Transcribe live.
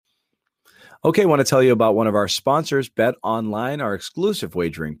Okay, I want to tell you about one of our sponsors, Bet Online, our exclusive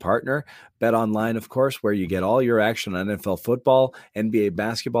wagering partner. Bet Online, of course, where you get all your action on NFL football, NBA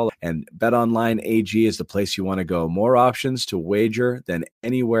basketball, and Bet Online AG is the place you want to go. More options to wager than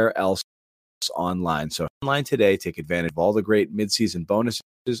anywhere else online. So online today, take advantage of all the great midseason bonuses,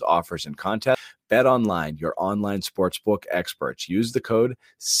 offers, and contests. Bet Online, your online sportsbook experts. Use the code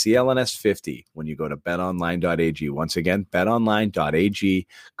CLNS50 when you go to betonline.ag. Once again, betonline.ag,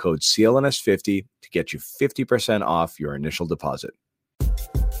 code CLNS50 to get you 50% off your initial deposit.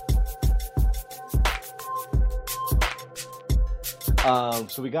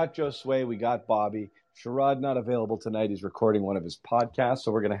 So we got Josue, we got Bobby. Sherrod not available tonight. He's recording one of his podcasts,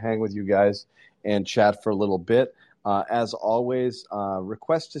 so we're going to hang with you guys and chat for a little bit. As always,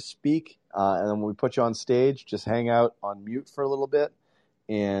 request to speak, and then when we put you on stage, just hang out on mute for a little bit,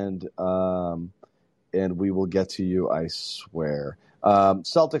 and we will get to you, I swear.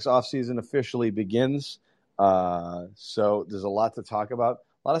 Celtics offseason officially begins, so there's a lot to talk about.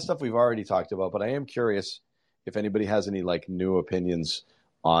 A lot of stuff we've already talked about, but I am curious if anybody has any new opinions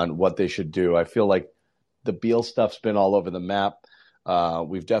on what they should do. I feel like the Beal stuff's been all over the map.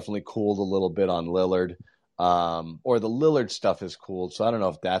 We've definitely cooled a little bit on Lillard. Or the Lillard stuff is cooled, so I don't know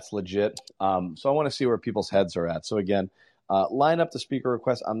if that's legit. So I want to see where people's heads are at. So again, line up the speaker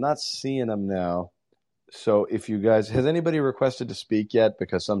requests. I'm not seeing them now. So if you guys, has anybody requested to speak yet?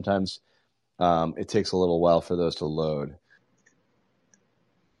 Because sometimes it takes a little while for those to load.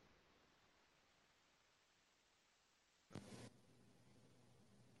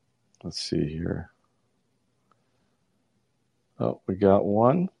 Let's see here. Oh, we got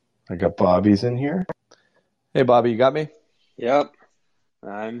one. I got Bobby's in here. Hey, Bobby, you got me? Yep.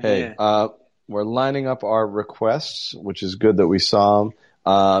 I'm here. We're lining up our requests, which is good that we saw them.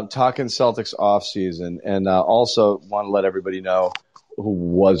 Talking Celtics offseason. And also want to let everybody know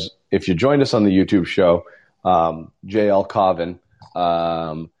if you joined us on the YouTube show, JL Coven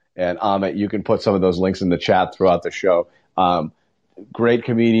and Amit, you can put some of those links in the chat throughout the show. Great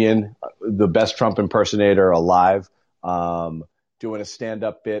comedian, the best Trump impersonator alive, doing a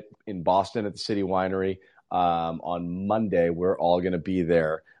stand-up bit in Boston at the City Winery. On Monday, we're all going to be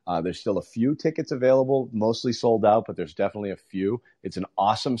there. There's still a few tickets available, mostly sold out, but there's definitely a few. It's an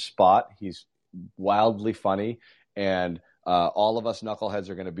awesome spot. He's wildly funny, and all of us knuckleheads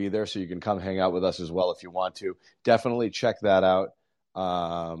are going to be there, so you can come hang out with us as well if you want to. Definitely check that out.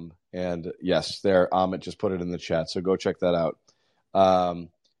 And yes, there, Amit just put it in the chat, so go check that out.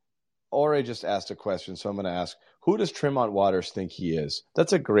 Ore just asked a question, so I'm going to ask, who does Tremont Waters think he is?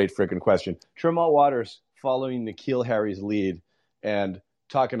 That's a great freaking question. Tremont Waters following N'Keal Harry's lead and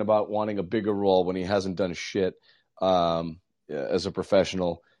talking about wanting a bigger role when he hasn't done shit as a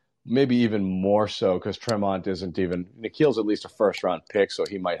professional, maybe even more so because Tremont isn't even – N'Keal's at least a first-round pick, so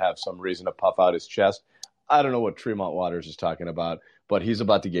he might have some reason to puff out his chest. I don't know what Tremont Waters is talking about, but he's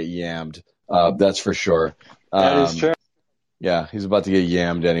about to get yammed. That's for sure. That is true. Yeah, he's about to get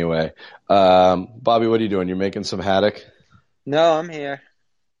yammed anyway. Bobby, what are you doing? You're making some haddock? No, I'm here.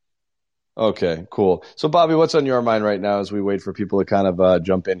 Okay, cool. So, Bobby, what's on your mind right now as we wait for people to kind of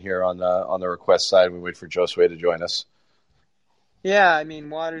jump in here on the request side? We wait for Josue to join us. Yeah, I mean,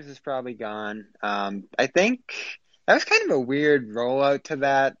 Waters is probably gone. I think that was kind of a weird rollout to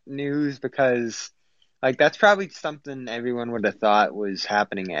that news because, that's probably something everyone would have thought was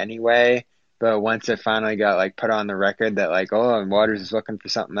happening anyway. But once it finally got put on the record that and Waters is looking for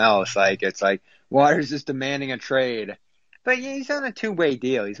something else, it's Waters is demanding a trade. But yeah, he's on a 2-way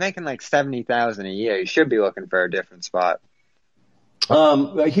deal. He's making $70,000 a year. He should be looking for a different spot.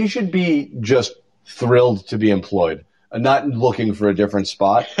 He should be just thrilled to be employed, not looking for a different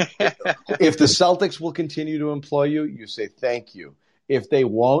spot. If the Celtics will continue to employ you, you say thank you. If they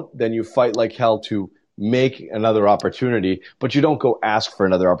won't, then you fight like hell to make another opportunity, but you don't go ask for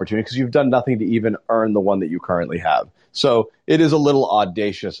another opportunity because you've done nothing to even earn the one that you currently have. So it is a little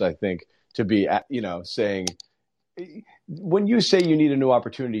audacious, I think, to be, saying when you say you need a new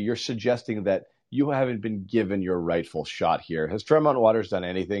opportunity, you're suggesting that you haven't been given your rightful shot here. Has Tremont Waters done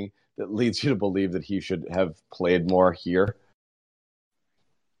anything that leads you to believe that he should have played more here?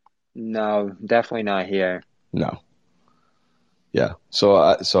 No, definitely not here. No. Yeah, so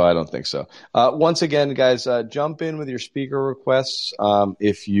I don't think so. Once again, guys, jump in with your speaker requests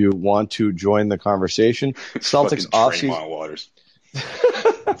if you want to join the conversation. Celtics offseason. Waters.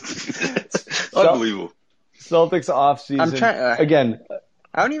 Unbelievable. Celtics offseason. I'm trying again.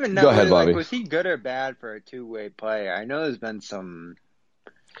 I don't even know. Go ahead, Bobby. Was he good or bad for a 2-way player? I know there's been some,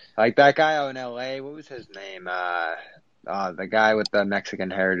 that guy out in LA. What was his name? The guy with the Mexican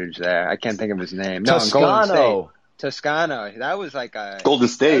heritage there. I can't think of his name. No, Toscano. Toscano. That was like Golden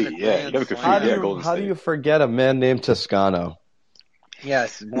State. that was a Yeah, you grand never slam. confused. Yeah, Golden How do State. you forget a man named Toscano?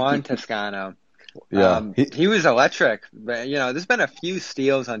 Yes, Juan Toscano. Yeah. He was electric. But, there's been a few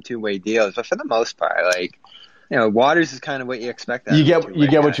steals on two-way deals, but for the most part, Waters is kind of what you expect out of a two-way guy.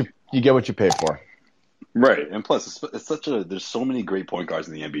 You get what you pay for. Right, and plus, it's such a. There's so many great point guards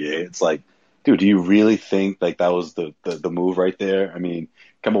in the NBA. It's like, dude, do you really think like that was the move right there? I mean,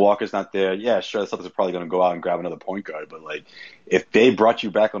 Kemba Walker's not there. Yeah, sure, the Celtics are probably going to go out and grab another point guard, but like, if they brought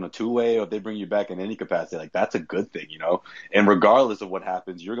you back on a two-way, or if they bring you back in any capacity, like that's a good thing, And regardless of what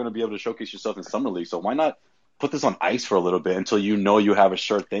happens, you're going to be able to showcase yourself in summer league. So why not put this on ice for a little bit until you have a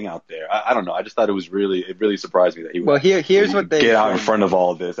sure thing out there? I don't know. I just thought it really surprised me that he would. Well, here's what they get out in front of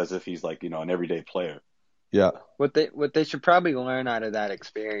all of this as if he's like an everyday player. Yeah. What they should probably learn out of that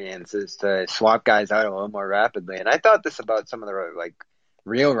experience is to swap guys out a little more rapidly. And I thought this about some of the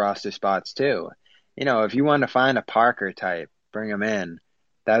real roster spots too. If you want to find a Parker type, bring him in.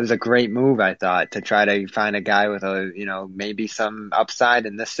 That was a great move, I thought, to try to find a guy with maybe some upside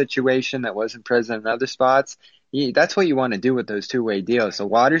in this situation that wasn't present in other spots. That's what you want to do with those two-way deals. So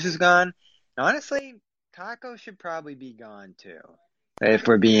Waters is gone. And honestly, Taco should probably be gone too, if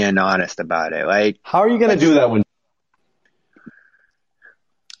we're being honest about it. How are you going to do that when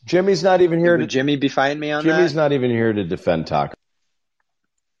Jimmy's not even here? Would Jimmy be fighting me on that? Jimmy's not even here to defend Taco.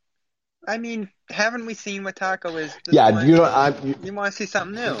 I mean, haven't we seen what Taco is? Yeah, you want to see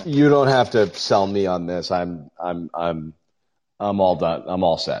something new. You don't have to sell me on this. I'm all done. I'm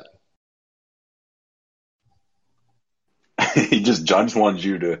all set. John just wanted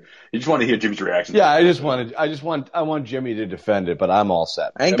you just want to hear Jimmy's reaction. Yeah, I want Jimmy to defend it, but I'm all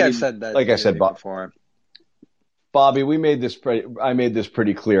set. I think I've said that. Like I said, before. Bobby, I made this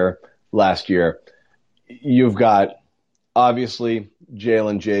pretty clear last year. You've got obviously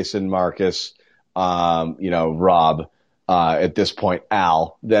Jalen, Jason, Marcus, Rob, at this point,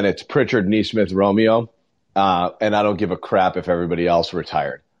 Al. Then it's Pritchard, Neesmith, Romeo, and I don't give a crap if everybody else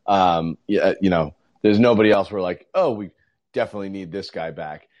retired. There's nobody else we're like, oh, we definitely need this guy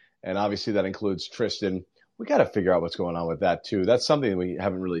back. And obviously that includes Tristan. We got to figure out what's going on with that too. That's something we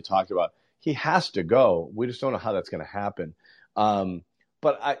haven't really talked about. He has to go. We just don't know how that's going to happen. But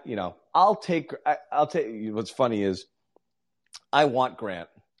I'll take what's funny is I want Grant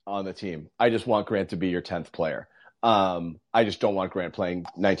on the team. I just want Grant to be your 10th player. I just don't want Grant playing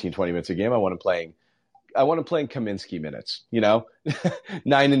 19, 20 minutes a game. I want him playing Kaminsky minutes, 9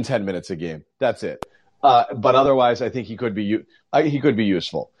 and 10 minutes a game. That's it. But otherwise, I think he could be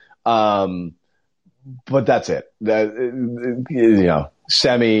useful. But that's it.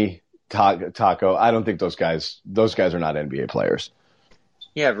 Semi, Taco. I don't think those guys are not NBA players.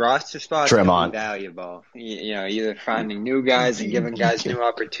 Yeah, roster spots can be valuable. Either finding new guys and giving guys new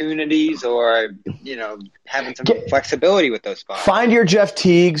opportunities, or having some flexibility with those spots. Find your Jeff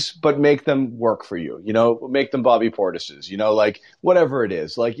Teagues, but make them work for you. Make them Bobby Portises. Whatever it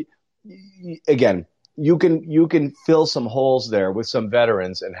is. Again, you can fill some holes there with some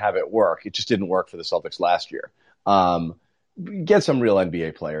veterans and have it work. It just didn't work for the Celtics last year. Get some real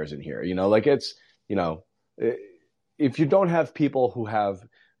NBA players in here. If you don't have people who have,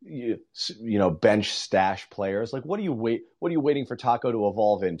 bench stash players, what are you waiting for Taco to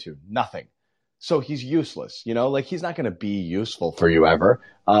evolve into? Nothing. So he's useless. He's not going to be useful for you ever.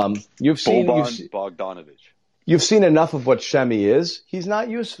 You've seen Bogdanovich. You've seen enough of what Shemi is. He's not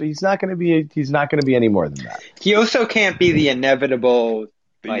useful. He's not going to be any more than that. He also can't be the inevitable.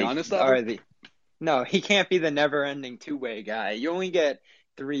 No, he can't be the never-ending two-way guy. You only get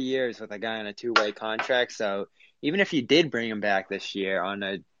 3 years with a guy on a two-way contract, so even if you did bring him back this year on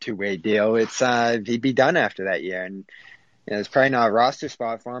a two-way deal, he'd be done after that year. And there's probably not a roster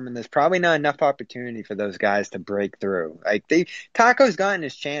spot for him, and there's probably not enough opportunity for those guys to break through. Taco's gotten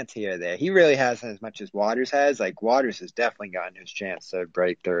his chance here or there. He really hasn't as much as Waters has. Waters has definitely gotten his chance to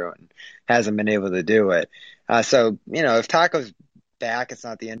break through and hasn't been able to do it. If Taco's back, it's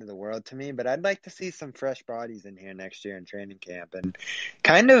not the end of the world to me, but I'd like to see some fresh bodies in here next year in training camp and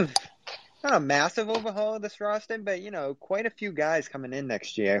kind of not a massive overhaul of this roster, but quite a few guys coming in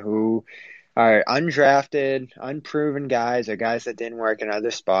next year who are undrafted, unproven guys, or guys that didn't work in other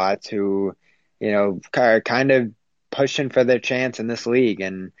spots who are kind of pushing for their chance in this league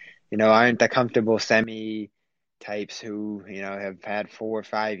and aren't the comfortable semi types who have had 4 or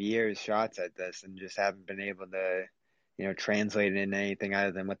 5 years shots at this and just haven't been able to translate it into anything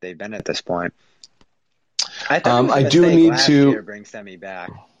other than what they've been at this point. I thought I do need to bring Semi back.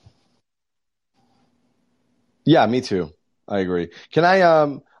 Yeah, me too. I agree. Can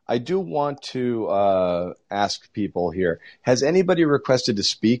I do want to ask people here, has anybody requested to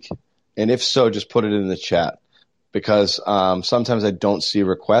speak? And if so, just put it in the chat. because sometimes I don't see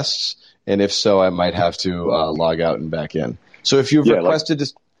requests, and if so, I might have to log out and back in. So if you've requested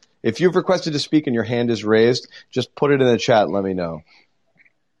to speak and your hand is raised, just put it in the chat and let me know.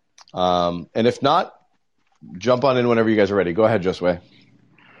 And if not, jump on in whenever you guys are ready. Go ahead, Josue.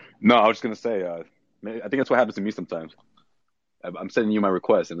 No, I was just gonna say, I think that's what happens to me sometimes. I'm sending you my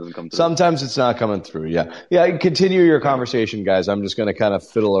request and it doesn't come through. Sometimes it's not coming through. Yeah. Continue your conversation, guys. I'm just gonna kind of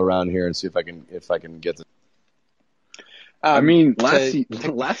fiddle around here and see if I can get this. I mean,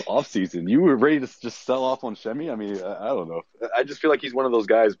 last offseason, you were ready to just sell off on Shemi. I mean, I don't know. I just feel like he's one of those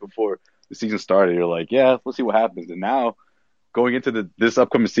guys before the season started. You're like, yeah, let's see what happens. And now, going into this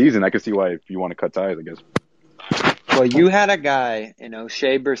upcoming season, I can see why if you want to cut ties, I guess. Well, you had a guy,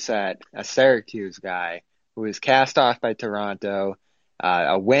 Shea Brissett, a Syracuse guy, who was cast off by Toronto,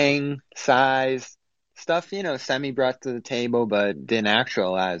 a wing, size, stuff, Semi brought to the table but didn't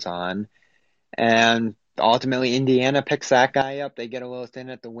actualize on. And ultimately, Indiana picks that guy up. They get a little thin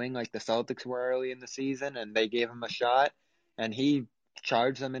at the wing like the Celtics were early in the season, and they gave him a shot. And he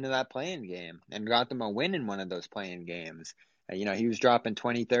charged them into that playing game and got them a win in one of those playing games. He was dropping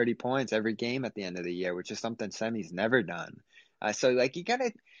 20, 30 points every game at the end of the year, which is something Semi's never done. So you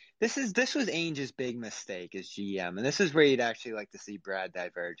gotta. This was Ainge's big mistake as GM, and this is where you'd actually like to see Brad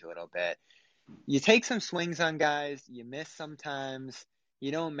diverge a little bit. You take some swings on guys, you miss sometimes.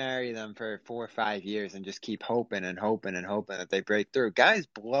 You don't marry them for 4 or 5 years and just keep hoping and hoping and hoping that they break through. Guys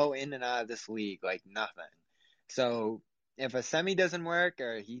blow in and out of this league like nothing. So if a Semi doesn't work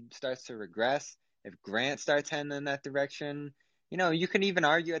or he starts to regress, if Grant starts heading in that direction, you can even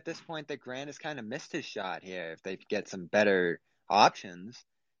argue at this point that Grant has kind of missed his shot here if they get some better options.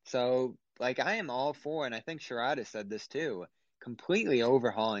 So, I am all for, and I think Sherrod has said this too, completely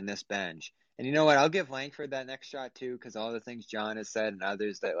overhauling this bench. And you know what? I'll give Langford that next shot too, because all the things John has said and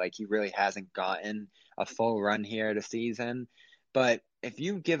others that he really hasn't gotten a full run here this season. But if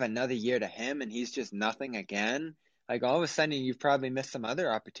you give another year to him and he's just nothing again, all of a sudden you've probably missed some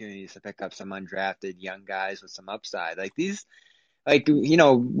other opportunities to pick up some undrafted young guys with some upside. Yeah,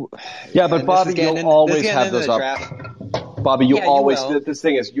 but Bobby, you'll always have those Bobby, the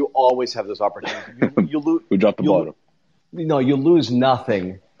thing is, you always have those opportunities. You we dropped the bottle. You lose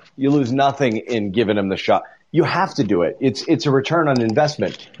nothing. You lose nothing in giving him the shot. You have to do it. It's a return on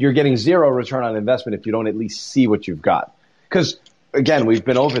investment. You're getting zero return on investment if you don't at least see what you've got. Because, again, we've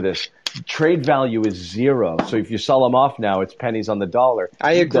been over this. Trade value is zero. So if you sell them off now, it's pennies on the dollar.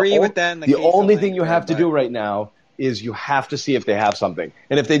 I agree with that. The only thing you have to do right now is you have to see if they have something.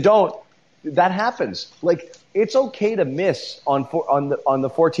 And if they don't, that happens. It's okay to miss on the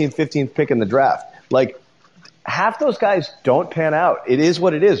 14th, 15th pick in the draft. Half those guys don't pan out. It is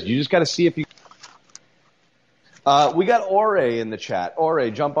what it is. You just got to see if you. We got Ore in the chat. Ore,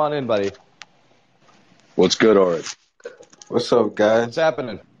 jump on in, buddy. What's good, Ore? What's up, guys? What's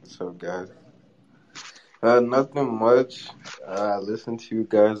happening? What's up, guys? Nothing much. I listened to you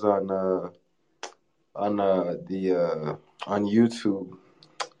guys on YouTube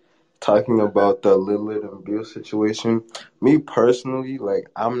talking about the Lillard and Beal situation. Me personally,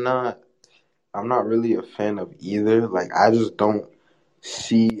 I'm not really a fan of either. I just don't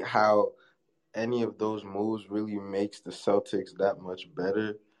see how any of those moves really makes the Celtics that much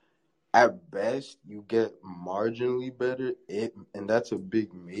better. At best, you get marginally better, and that's a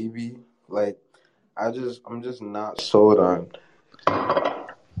big maybe. I'm just not sold on.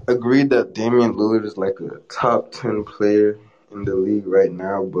 Agreed that Damian Lillard is a top 10 player in the league right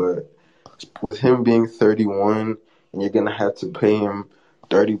now, but with him being 31, and you're gonna have to pay him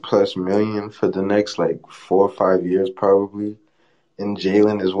 $30+ million for the next 4 or 5 years probably. And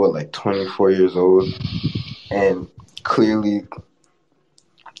Jalen is 24 years old and clearly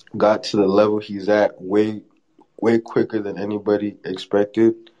got to the level he's at way quicker than anybody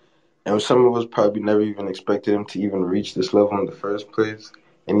expected. And some of us probably never even expected him to even reach this level in the first place.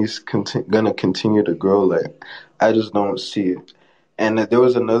 And he's gonna continue to grow. I just don't see it. And there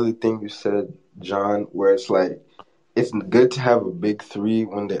was another thing you said, John, where it's it's good to have a big three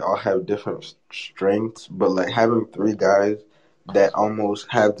when they all have different strengths, but having 3 guys that almost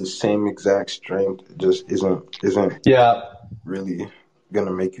have the same exact strength just isn't really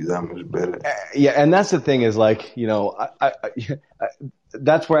gonna make you that much better. Yeah, and that's the thing is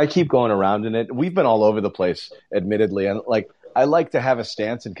that's where I keep going around in it. We've been all over the place, admittedly, and I like to have a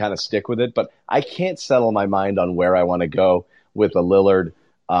stance and kind of stick with it, but I can't settle my mind on where I want to go with the Lillard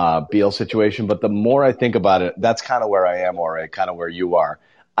Beal situation. But the more I think about it, that's kind of where I am, or kind of where you are.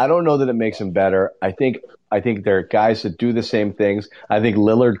 I don't know that it makes him better. I think there are guys that do the same things. I think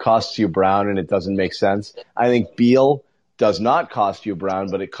Lillard costs you Brown, and it doesn't make sense. I think Beal does not cost you Brown,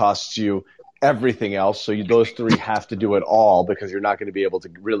 but it costs you everything else. So those three have to do it all because you're not going to be able to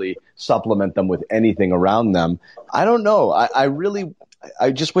really supplement them with anything around them. I don't know.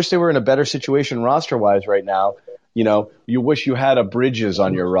 I just wish they were in a better situation roster-wise right now. You know, you wish you had a Bridges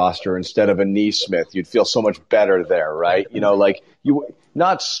on your roster instead of a Neesmith. You'd feel so much better there, right? You know, like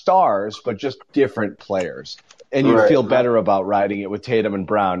not stars, but just different players. And you'd feel better about riding it with Tatum and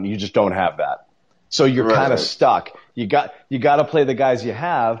Brown. You just don't have that. So you're kind of stuck. You got to play the guys you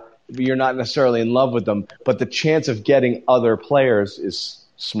have, but you're not necessarily in love with them. But the chance of getting other players is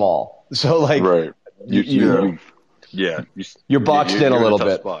small. So like, you're boxed in a little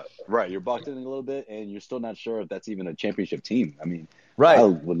bit. Spot. Right, you're boxed in a little bit, and you're still not sure if that's even a championship team. I mean, I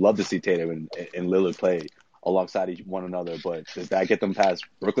would love to see Tatum and Lillard play alongside one another, but does that get them past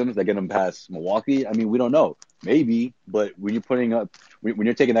Brooklyn? Does that get them past Milwaukee? I mean, we don't know. Maybe, but when you're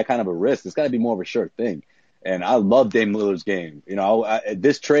taking that kind of a risk, it's got to be more of a sure thing. And I love Dame Lillard's game. You know,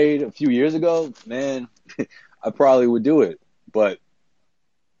 this trade a few years ago, man, I probably would do it. But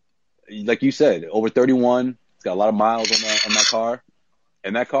like you said, over 31, it's got a lot of miles on that car.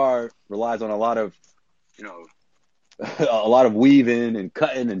 And that car relies on a lot of, you know, a lot of weaving and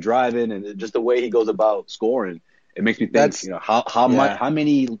cutting and driving, and just the way he goes about scoring. It makes me think, you know, how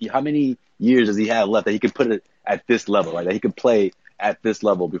many years does he have left that he could put it at this level, right? That he could play at this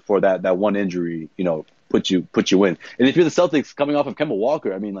level before that one injury, you know, put you in. And if you're the Celtics coming off of Kemba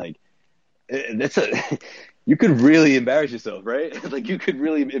Walker, I mean, like, you could really embarrass yourself, right? Like, you could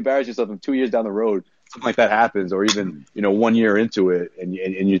really embarrass yourself if 2 years down the road something like that happens, or even, you know, 1 year into it, and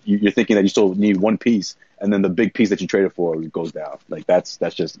you're thinking that you still need one piece, and then the big piece that you traded for goes down. Like, that's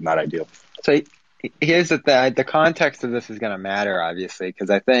just not ideal. So here's the context of this is going to matter, obviously, because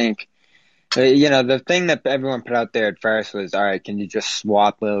I think, you know, the thing that everyone put out there at first was, all right, can you just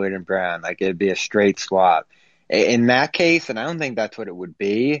swap Lillard and Brown? Like, it'd be a straight swap. In that case, and I don't think that's what it would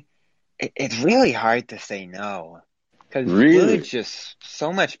be, it's really hard to say no, because Lillard's just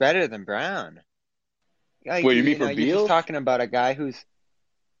so much better than Brown. Like, what, you mean for Beal? You're just talking about a guy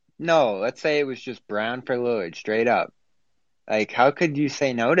let's say it was just Brown for Lillard, straight up. Like, how could you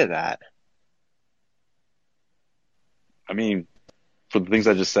say no to that? I mean, for the things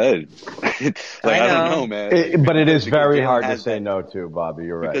I just said. I don't know, man. But it is very hard to say no to, Bobby.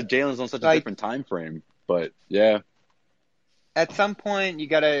 You're right. Because Jalen's on such a different time frame. But, yeah. At some point, you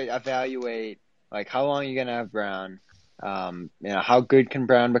got to evaluate, like, how long you're going to have Brown. You know, how good can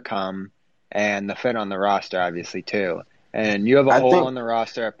Brown become? And the fit on the roster, obviously, too. And you have a hole on the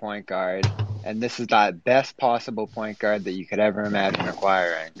roster at point guard, and this is the best possible point guard that you could ever imagine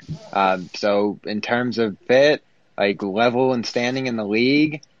acquiring. So in terms of fit, like, level and standing in the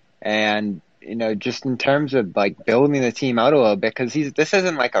league, and, you know, just in terms of, like, building the team out a little bit, because this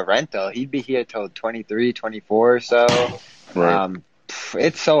isn't like a rental. He'd be here till 23, 24 or so. Right.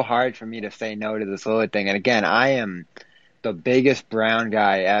 It's so hard for me to say no to this Lillard thing. And again, I am the biggest Brown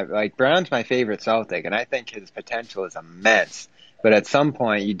guy. Like, Brown's my favorite Celtic, and I think his potential is immense. But at some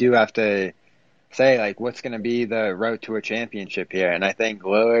point, you do have to say, like, what's going to be the route to a championship here? And I think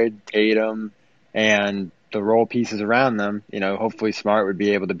Lillard, Tatum, and the role pieces around them, you know, hopefully Smart would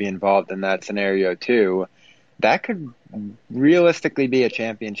be able to be involved in that scenario too. That could realistically be a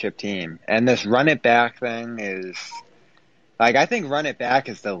championship team. And this run it back thing is, like, I think run it back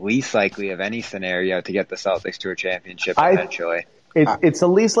is the least likely of any scenario to get the Celtics to a championship eventually. It's the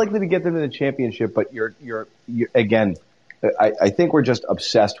least likely to get them to the championship, but you're again, I think we're just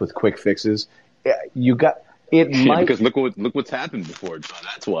obsessed with quick fixes. Because look what's happened before, John.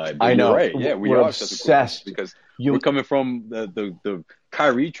 That's why. But I know. You're right. Yeah, we're obsessed because we're coming from the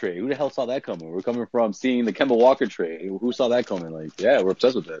Kyrie trade. Who the hell saw that coming? We're coming from seeing the Kemba Walker trade. Who saw that coming? Like, yeah, we're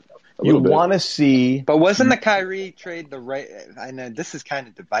obsessed with that. You want to see, but wasn't the Kyrie trade the right? I know this is kind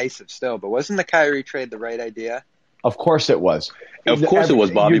of divisive still, but wasn't the Kyrie trade the right idea? Of course it was. Of course it was,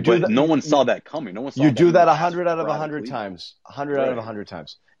 Bobby. But no one saw that coming. No one saw. You do that 100 out of 100 times. 100 out of 100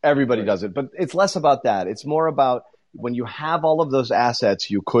 times. Everybody does it, but it's less about that. It's more about when you have all of those assets,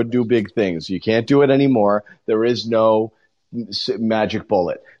 you could do big things. You can't do it anymore. There is no magic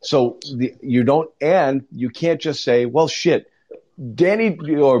bullet. So you can't just say, well, shit, Danny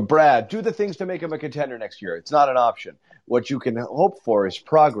or Brad, do the things to make him a contender next year. It's not an option. What you can hope for is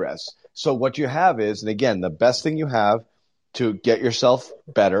progress. So what you have is, and again, the best thing you have to get yourself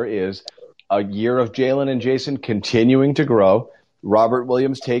better is a year of Jalen and Jason continuing to grow, Robert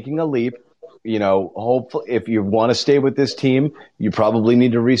Williams taking a leap. You know, hopefully, if you want to stay with this team, you probably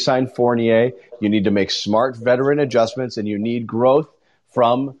need to re-sign Fournier. You need to make smart veteran adjustments, and you need growth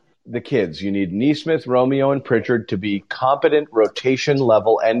from the kids. You need Neesmith, Romeo, and Pritchard to be competent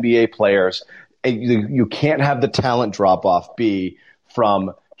rotation-level NBA players. You can't have the talent drop-off be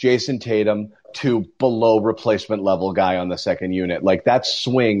from Jason Tatum to below replacement level guy on the second unit. Like that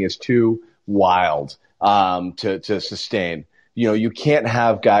swing is too wild to sustain. You can't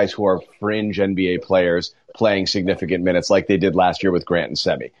have guys who are fringe NBA players playing significant minutes like they did last year with Grant and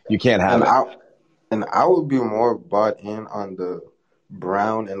Semi. You can't have it. And I would be more bought in on the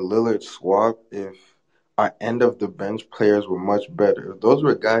Brown and Lillard swap if our end of the bench players were much better. If those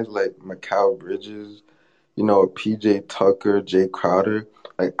were guys like Mikal Bridges, PJ Tucker, Jay Crowder,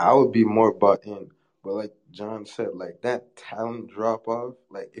 like I would be more bought in. But like John said, like that talent drop off,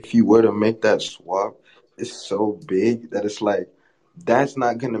 like if you were to make that swap, it's so big that it's like that's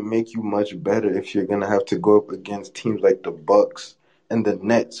not gonna make you much better if you're gonna have to go up against teams like the Bucks and the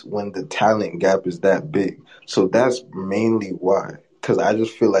Nets when the talent gap is that big. So that's mainly why. Because I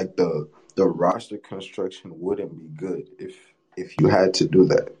just feel like the roster construction wouldn't be good if you had to do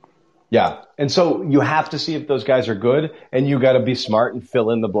that. Yeah. And so you have to see if those guys are good, and you got to be smart and fill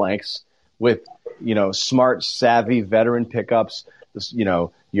in the blanks with, smart, savvy veteran pickups,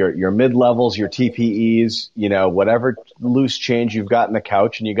 your mid-levels, your TPEs, whatever loose change you've got in the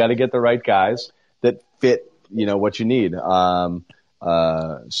couch, and you got to get the right guys that fit, what you need. So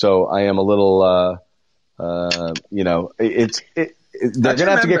I am a little, they're going to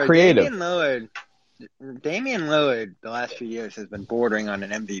have to get creative. Damian Lillard, the last few years, has been bordering on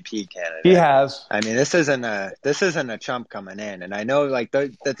an MVP candidate. He has. I mean, this isn't a chump coming in, and I know like the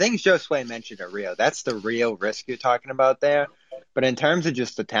things Josue mentioned are real. That's the real risk you're talking about there. But in terms of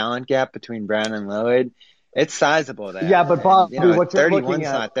just the talent gap between Brown and Lillard, it's sizable there. Yeah, but Bob, what you're 31's looking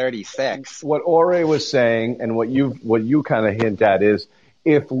at, not 36. What Ore was saying, and what you kind of hint at is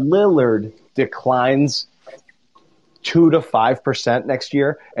if Lillard declines 2 to 5% next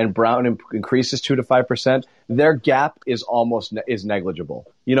year, and Brown increases 2 to 5%, their gap is negligible.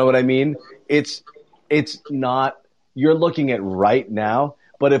 You know what I mean? It's not. You're looking at right now,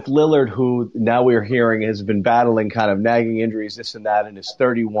 but if Lillard, who now we're hearing has been battling kind of nagging injuries, this and that, and is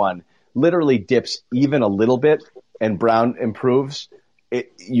 31, literally dips even a little bit, and Brown improves,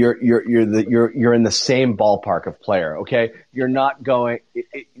 you're in the same ballpark of player. Okay, you're not going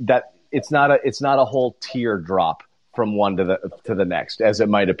that. It's not a whole tier drop from one to the next, as it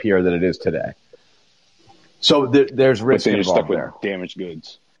might appear that it is today. So there's risk involved involved with there. Damaged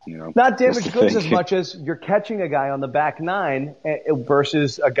goods, Not damaged goods as much as you're catching a guy on the back nine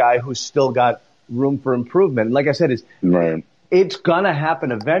versus a guy who's still got room for improvement. And like I said, it's gonna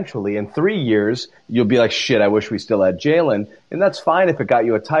happen eventually. In 3 years, you'll be like, shit, I wish we still had Jalen. And that's fine if it got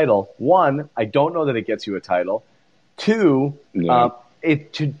you a title. One, I don't know that it gets you a title. Two,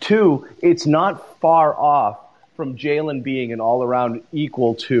 it's not far off from Jalen being an all-around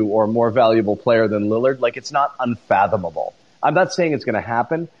equal to or more valuable player than Lillard. Like, it's not unfathomable. I'm not saying it's going to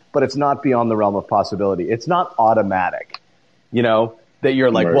happen, but it's not beyond the realm of possibility. It's not automatic, that you're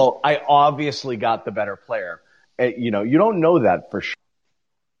like, well, I obviously got the better player. You don't know that for sure.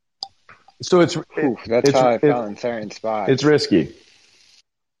 So that's how I felt in certain spots. It's risky.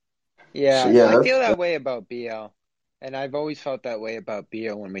 Yeah, I feel that way about Beal. And I've always felt that way about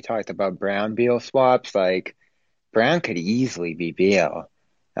Beal when we talked about Brown-Beal swaps. Like, Brown could easily be Beal.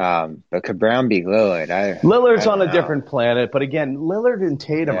 But could Brown be Lillard? Lillard's on a different planet. But again, Lillard and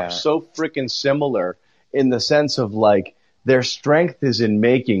Tatum are so freaking similar in the sense of like their strength is in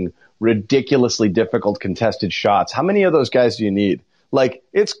making ridiculously difficult contested shots. How many of those guys do you need? Like,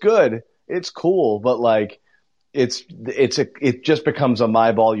 it's good. It's cool. But like, it just becomes a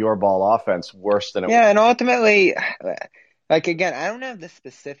my ball, your ball offense worse than it was. Yeah, and ultimately, like, again, I don't have the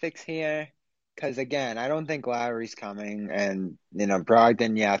specifics here. Because, again, I don't think Lowry's coming. And,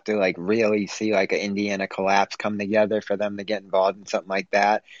 Brogdon, you have to, like, really see, like, an Indiana collapse come together for them to get involved in something like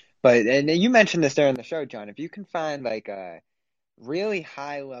that. But, and you mentioned this during the show, John, if you can find, like, a really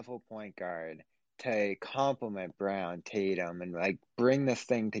high-level point guard to complement Brown, Tatum, and, like, bring this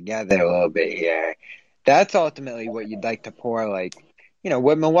thing together a little bit here, that's ultimately what you'd like to pour, like,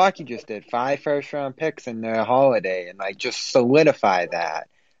 what Milwaukee just did, 5 first-round picks in their holiday, and, like, just solidify that.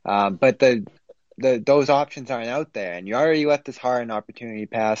 But those options aren't out there, and you already let this Harden opportunity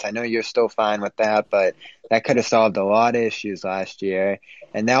pass. I know you're still fine with that, but that could have solved a lot of issues last year.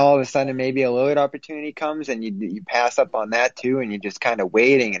 And now all of a sudden maybe a Lillard opportunity comes and you pass up on that too, and you're just kind of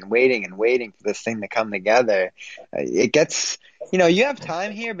waiting for this thing to come together. It gets, you have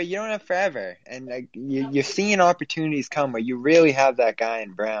time here, but you don't have forever. And like you're seeing opportunities come where you really have that guy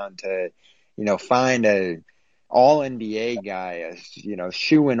in Brown to, find a all-NBA guy,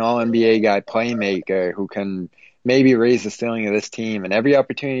 shoe-in all-NBA guy playmaker who can maybe raise the ceiling of this team. And every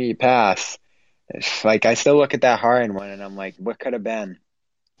opportunity you pass, like I still look at that Harden one and I'm like, what could have been?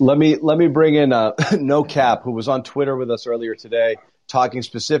 Let me bring in No Cap, who was on Twitter with us earlier today, talking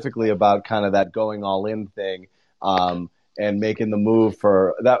specifically about kind of that going all in thing, and making the move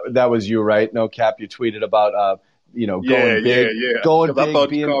for that. That was you, right? No Cap, you tweeted about going big, going Because I big, thought you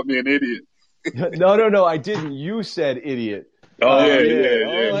being called me an idiot. no, I didn't. You said idiot. Oh,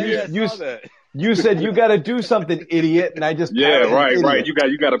 You you said you got to do something, idiot, and I just parroted right. idiot.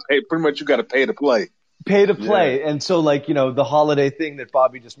 You got to pay. Pretty much, you got to pay to play. Pay to play. And so, the holiday thing that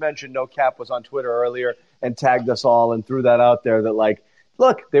Bobby just mentioned, No Cap was on Twitter earlier and tagged us all and threw that out there that,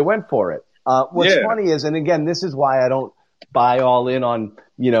 look, they went for it. What's funny is, and again, this is why I don't buy all in on,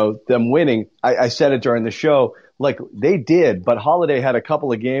 them winning. I said it during the show, they did, but Holiday had a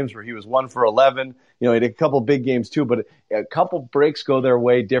couple of games where he was 1 for 11. He had a couple big games too, but a couple breaks go their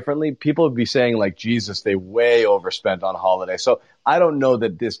way differently. People would be saying Jesus, they way overspent on Holiday. So I don't know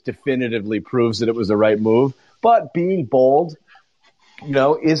that this definitively proves that it was the right move, but being bold,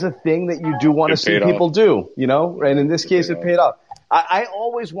 is a thing that you do want to see people do, and in this case, it paid off. I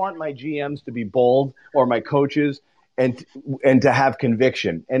always want my GMs to be bold or my coaches and to have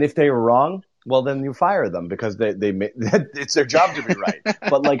conviction. And if they were wrong, well, then you fire them because they it's their job to be right.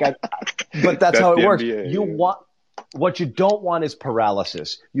 But but that's how it works. What you don't want is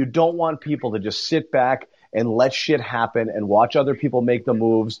paralysis. You don't want people to just sit back and let shit happen and watch other people make the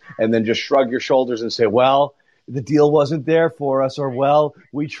moves and then just shrug your shoulders and say, well, the deal wasn't there for us, or, well,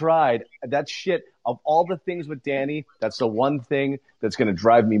 we tried. That shit, of all the things with Danny, that's the one thing that's going to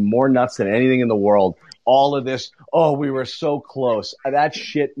drive me more nuts than anything in the world. All of this, oh, we were so close. That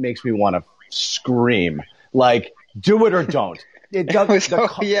shit makes me want to scream. Do it or don't. It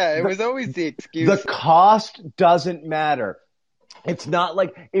was always the excuse. The cost doesn't matter. It's not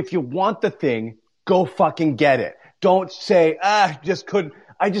if you want the thing, go fucking get it. Don't say, I just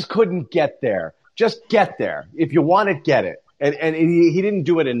couldn't get there. Just get there. If you want it, get it. And he didn't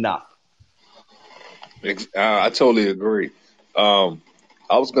do it enough. I totally agree. I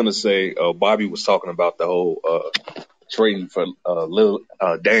was going to say, Bobby was talking about the whole trading for Lil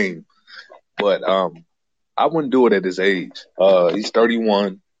Dame, but I wouldn't do it at his age. He's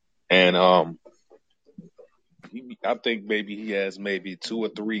 31, and I think maybe he has maybe 2 or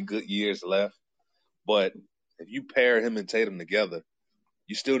 3 good years left. But if you pair him and Tatum together,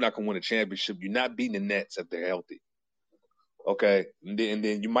 you're still not going to win a championship. You're not beating the Nets if they're healthy. Okay? And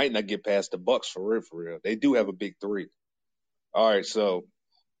then you might not get past the Bucks for real. They do have a big 3. All right, so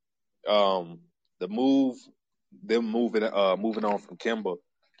the move, them moving on from Kemba,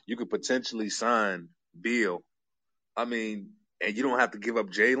 you could potentially sign Beal. I mean, and you don't have to give up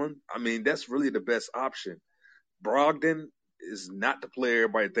Jalen. I mean, that's really the best option. Brogdon is not the player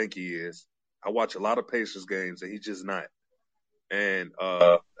everybody think he is. I watch a lot of Pacers games, and he's just not. And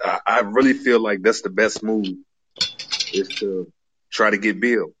I really feel like that's the best move is to try to get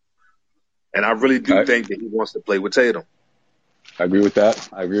Beal. And I really do think that he wants to play with Tatum. I agree with that.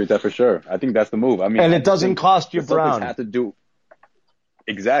 For sure. I think that's the move. I mean, and it doesn't cost you Brown. Have to do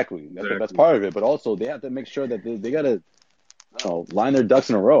exactly. That's part of it. But also, they have to make sure that they got to line their ducks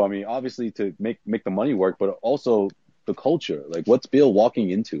in a row. I mean, obviously to make the money work, but also the culture. What's Beal walking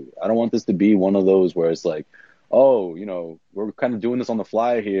into? I don't want this to be one of those where it's we're kind of doing this on the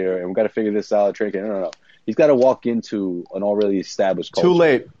fly here, and we got to figure this out. No. He's got to walk into an already established culture. Too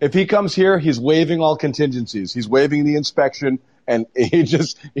late. If he comes here, he's waiving all contingencies. He's waiving the inspection, and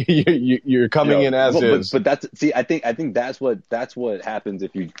you're coming in as is. But I think that's what happens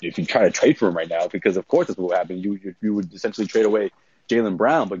if you try to trade for him right now, because of course that's what would happen. You would essentially trade away Jaylen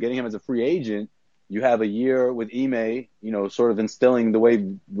Brown, but getting him as a free agent, you have a year with Ime, sort of instilling the way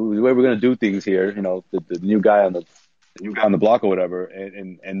we're going to do things here. The new guy on the block or whatever,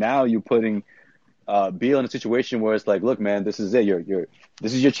 and now you're putting Beal in a situation where it's look, man, this is it.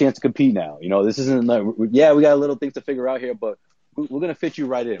 This is your chance to compete now. This isn't we got little things to figure out here, but we're going to fit you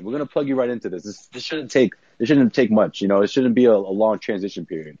right in. We're going to plug you right into this. This shouldn't take much. It shouldn't be a long transition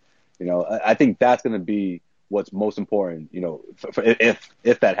period. I think that's going to be what's most important.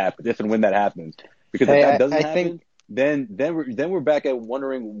 If that happens, if and when that happens, because if that doesn't happen, then we're back at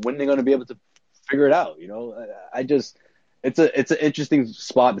wondering when they're going to be able to figure it out. It's an interesting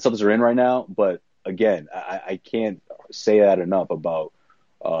spot the Celtics are in right now, but again, I can't say that enough about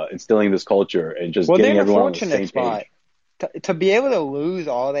instilling this culture and just getting everyone on the same page. To be able to lose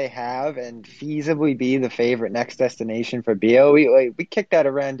all they have and feasibly be the favorite next destination for Beal, we kicked that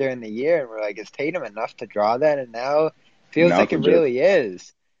around during the year, and we're like, is Tatum enough to draw that? And now it feels like it really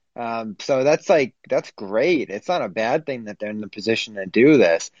is. So that's great. It's not a bad thing that they're in the position to do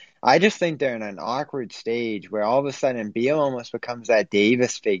this. I just think they're in an awkward stage where all of a sudden Beal almost becomes that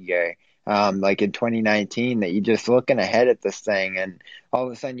Davis figure like in 2019, that you're just looking ahead at this thing, and all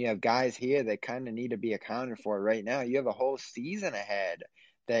of a sudden you have guys here that kind of need to be accounted for right now. You have a whole season ahead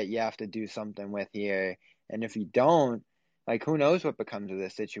that you have to do something with here, and if you don't, like, who knows what becomes of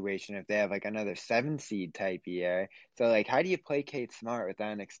this situation if they have like another 7 seed type year. So like, how do you placate Smart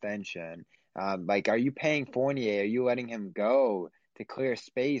without an extension? Like, are you paying Fournier? Are you letting him go to clear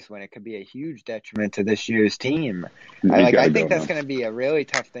space when it could be a huge detriment to this year's team? He's got I to go, think that's man. going to be a really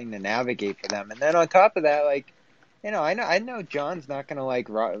tough thing to navigate for them. And then on top of that, like, I know John's not going to like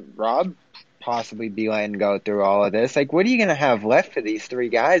Rob possibly be letting go through all of this. Like, what are you going to have left for these 3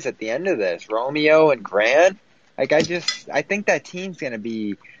 guys at the end of this? Romeo and Grant? Like, I think that team's going to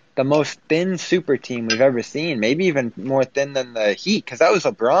be the most thin super team we've ever seen. Maybe even more thin than the Heat, because that was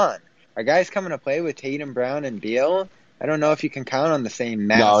LeBron. Are guys coming to play with Tatum, Brown, and Beal? I don't know if you can count on the same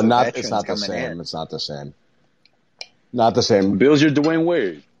mass of veterans it's not the coming same. in. It's not the same. Not the same. Bill's your Dwayne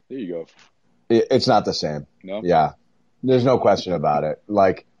Wade. There you go. It's not the same. No? Yeah. There's no question about it.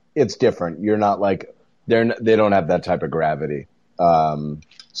 Like, it's different. You're not like they don't have that type of gravity.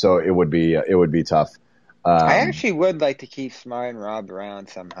 So it would be tough. I actually would like to keep Smart and Rob around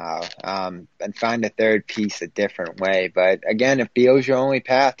somehow, and find a third piece a different way. But again, if Beal's your only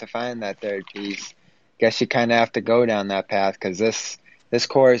path to find that third piece, guess you kind of have to go down that path, because this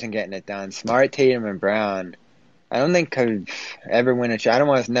core isn't getting it done. Smart, Tatum, and Brown, I don't think could ever win I don't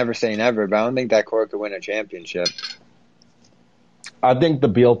want to never say never, but I don't think that core could win a championship. I think the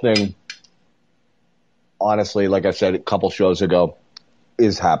Beal thing, honestly, like I said a couple shows ago,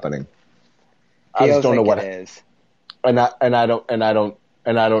 is happening. I just don't know what it is. And I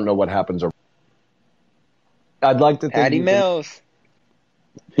don't know what happens. I'd like to think Patty Mills.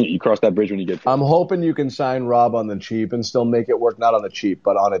 You cross that bridge when you get there. I'm hoping you can sign Rob on the cheap and still make it work, not on the cheap,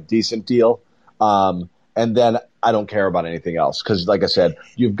 but on a decent deal. And then I don't care about anything else, because, like I said,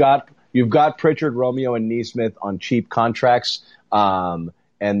 you've got Pritchard, Romeo, and Nesmith on cheap contracts, and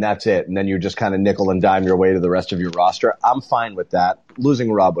that's it. And then you're just kind of nickel and dime your way to the rest of your roster. I'm fine with that.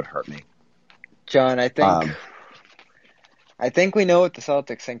 Losing Rob would hurt me. John, I think we know what the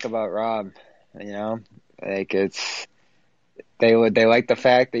Celtics think about Rob. Like, they like the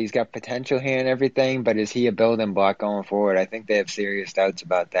fact that he's got potential here and everything, but is he a building block going forward? I think they have serious doubts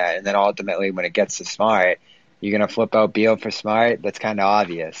about that. And then ultimately, when it gets to Smart, you're gonna flip out Beal for Smart. That's kind of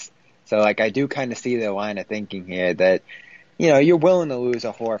obvious. So, like, I do kind of see the line of thinking here that, you're willing to lose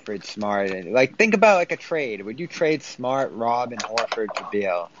a Horford, Smart, and like, think about like a trade. Would you trade Smart, Rob, and Horford for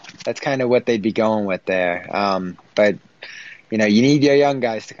Beal? That's kind of what they'd be going with there. But you need your young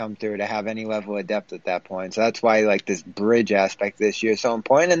guys to come through to have any level of depth at that point. So that's why, like, this bridge aspect this year is so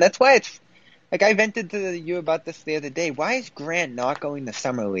important, and that's why it's like, I vented to you about this the other day. Why is Grant not going to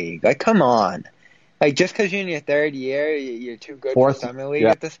Summer League? Like, come on. Like, just because you're in your third year, you're too good for Summer League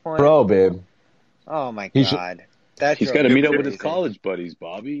at this point? Pro, babe. Oh, my God. He's got to meet up with his college buddies,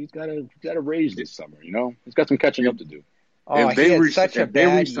 Bobby. He's got to raise this summer, He's got some catching up to do. Oh, if they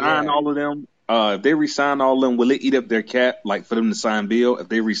resign all of them, if they resign all of them, will it eat up their cap, like, for them to sign Beal? If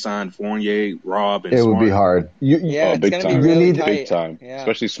they resign Fournier, Rob, and it Smart? would be hard. It's big going to time. be really tight. Big time,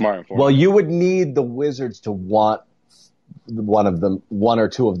 especially Smart and Fournier. Well, you would need the Wizards to want one or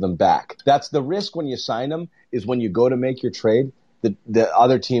two of them back. That's the risk when you sign them, is when you go to make your trade, the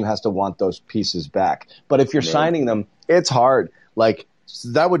other team has to want those pieces back. But if you're signing them, it's hard. Like,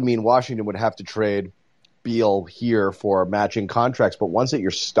 that would mean Washington would have to trade Beal here for matching contracts, but ones that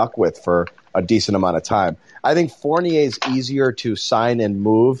you're stuck with for a decent amount of time. I think Fournier is easier to sign and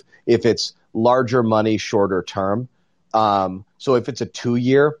move if it's larger money, shorter term. So if it's a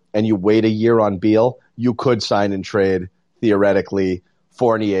 2-year and you wait a year on Beal, you could sign and trade theoretically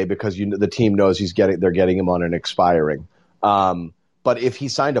Fournier, because the team knows they're getting him on an expiring. But if he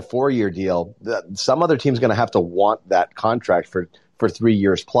signed a 4-year deal, some other team's going to have to want that contract for 3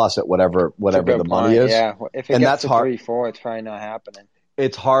 years plus at whatever the money is. Yeah, if it gets to 3-4, it's probably not happening.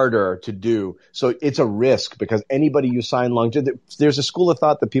 It's harder to do. So it's a risk, because anybody you sign there's a school of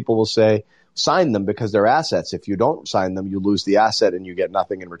thought that people will say, sign them because they're assets. If you don't sign them, you lose the asset and you get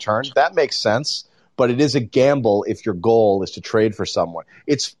nothing in return. That makes sense, but it is a gamble if your goal is to trade for someone.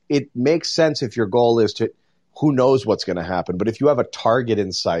 It makes sense if your goal is to, who knows what's going to happen. But if you have a target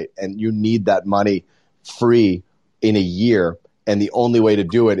in sight and you need that money free in a year, and the only way to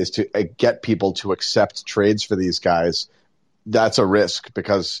do it is to get people to accept trades for these guys, that's a risk,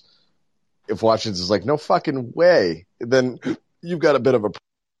 because if Washington's like, no fucking way, then you've got a bit of a...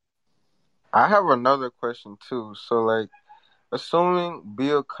 I have another question too. So, like, assuming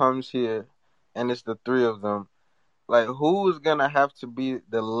Beal comes here and it's the three of them, like, who's gonna have to be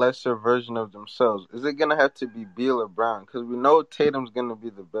the lesser version of themselves? Is it gonna have to be Beal or Brown? Because we know Tatum's gonna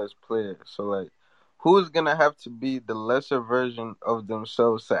be the best player. So, like, who's gonna have to be the lesser version of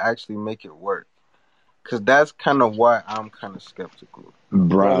themselves to actually make it work? Because that's kind of why I'm kind of skeptical. Well,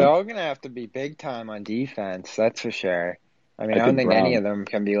 they're Brown. all going to have to be big time on defense, that's for sure. I mean, I I don't think think any Brown. of them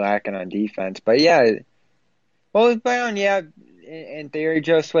can be lacking on defense. But yeah, well, with Brown, yeah, in theory,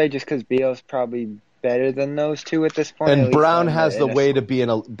 Joe Sway, just because Beal's probably better than those two at this point. And at least Brown has the in a way to be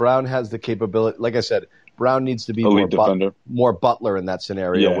Brown has the capability. Like I said, Brown needs to be Elite defender. more Butler in that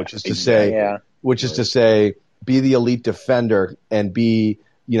scenario, Yeah, which is to say, Yeah. be the elite defender and be,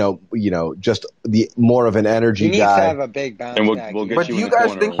 just the more of an energy He needs guy. to have a big bounce And back. we'll get But you do in you the guys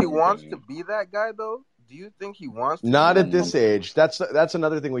corner think he when we're wants done. to be that guy, though? Do you think he wants to Not be at this age. That's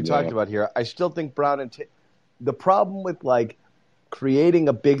another thing we talked about here. I still think Brown and the problem with like creating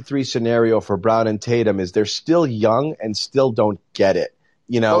a big three scenario for Brown and Tatum is they're still young and still don't get it.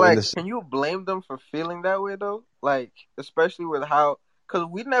 But, like, can you blame them for feeling that way, though? Like, especially with how... Because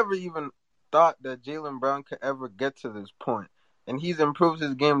we never even thought that Jaylen Brown could ever get to this point. And he's improved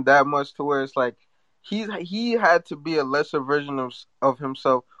his game that much to where it's like he had to be a lesser version of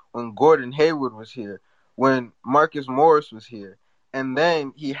himself when Gordon Hayward was here, when Marcus Morris was here. And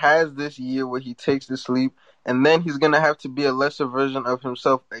then he has this year where he takes this leap, and then he's going to have to be a lesser version of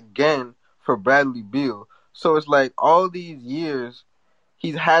himself again for Bradley Beal. So it's like all these years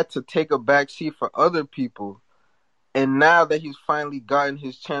he's had to take a backseat for other people. And now that he's finally gotten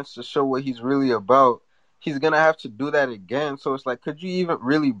his chance to show what he's really about, he's going to have to do that again. So it's like, could you even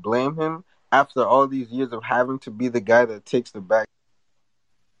really blame him after all these years of having to be the guy that takes the back?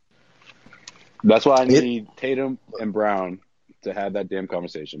 That's why I need Tatum and Brown to have that damn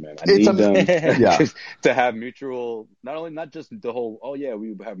conversation, man. I need them to have mutual, not just the whole,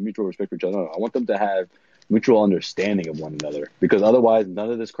 we have mutual respect for each other. No, I want them to have mutual understanding of one another, because otherwise none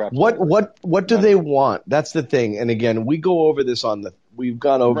of this crap. What do they want? That's the thing. And again, we've gone over this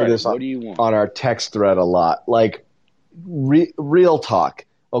What do you want? on our text thread a lot. Like real talk,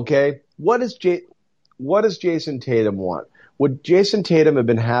 okay? What does Jason Tatum want? Would Jason Tatum have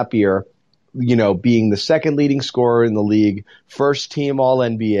been happier, being the second leading scorer in the league, first team All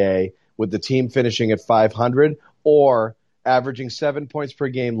NBA, with the team finishing at 500, or averaging 7 points per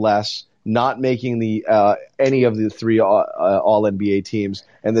game less, not making the any of the three All NBA teams,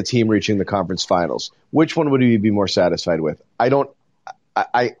 and the team reaching the conference finals? Which one would you be more satisfied with? I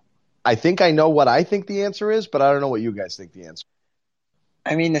think I know what I think the answer is, but I don't know what you guys think the answer.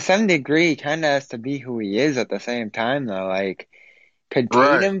 I mean, to some degree, kind of has to be who he is at the same time, though. Like, could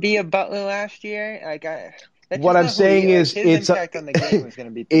Tatum be a Butler last year? Like, what I'm saying is, his impact on the game was going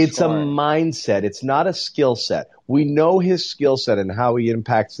to be. It's a mindset. It's not a skill set. We know his skill set and how he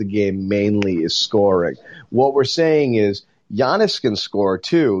impacts the game mainly is scoring. What we're saying is Giannis can score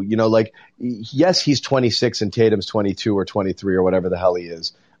too. Yes, he's 26 and Tatum's 22 or 23 or whatever the hell he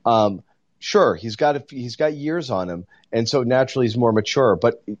is. Sure, he's got years on him, and so naturally he's more mature.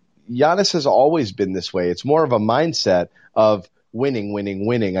 But Giannis has always been this way. It's more of a mindset of winning, winning,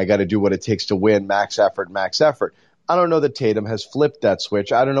 winning. I got to do what it takes to win. Max effort, max effort. I don't know that Tatum has flipped that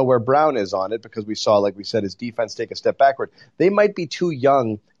switch. I don't know where Brown is on it, because we saw, like we said, his defense take a step backward. They might be too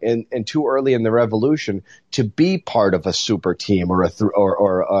young and too early in the revolution to be part of a super team or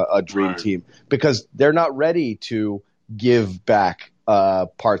a dream team, because they're not ready to give back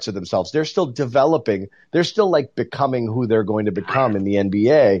parts of themselves. They're still developing. They're still like becoming who they're going to become in the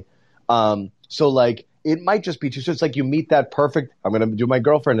NBA. So like, it might just be too soon. It's like you meet that perfect. I'm going to do my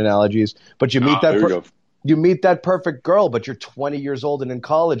girlfriend analogies, but you meet you meet that perfect girl, but you're 20 years old and in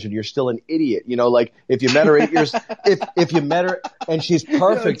college, and you're still an idiot. Like if you met her 8 years, if you met her and she's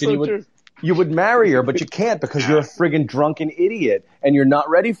perfect, and you would marry her, but you can't because you're a friggin' drunken idiot and you're not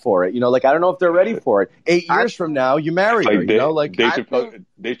ready for it. I don't know if they're ready for it. 8 years from now, you marry her. Dave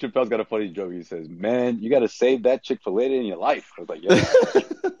Chappelle's got a funny joke. He says, "Man, you got to save that chick for later in your life." I was like, "Yeah."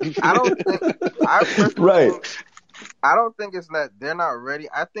 I don't think it's that they're not ready.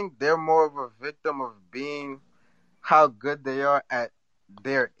 I think they're more of a victim of being how good they are at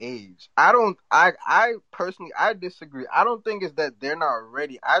their age. I personally disagree. I don't think it's that they're not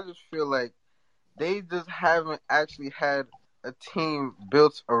ready. I just feel like they just haven't actually had a team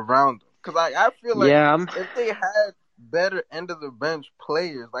built around them. Because I feel like if they had better end of the bench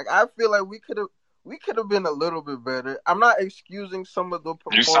players, like I feel like we could have been a little bit better. I'm not excusing some of the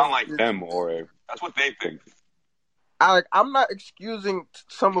performances. You sound like them, or that's what they think. I'm not excusing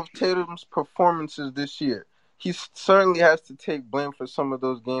some of Tatum's performances this year. He certainly has to take blame for some of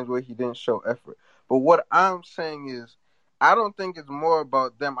those games where he didn't show effort. But what I'm saying is, I don't think it's more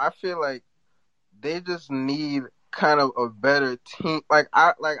about them. I feel like they just need kind of a better team.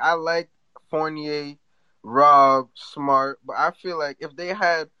 I like Fournier, Rob, Smart, but I feel like if they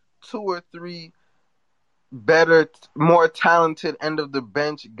had two or three better, more talented end of the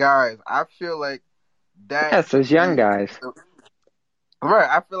bench guys, I feel like that Yes, those young is guys. right.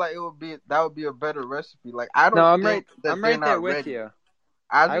 I feel like that would be a better recipe. Like I No, don't think that I'm they're right there not with ready. you.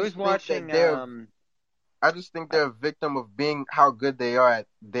 I I just was think that watching. I just think they're a victim of being how good they are at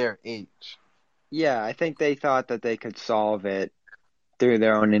their age. Yeah, I think they thought that they could solve it through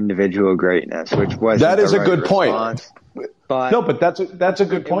their own individual greatness, which That wasn't the is a right good point. response. But No, but that's a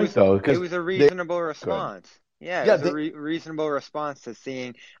good point though, it because was a they reasonable good. response. Yeah, it Yeah, was a reasonable response to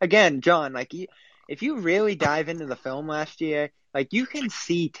seeing again, John. Like, if you really dive into the film last year, like you can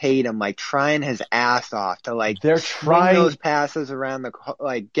see Tatum like trying his ass off to like they're swing those trying. passes around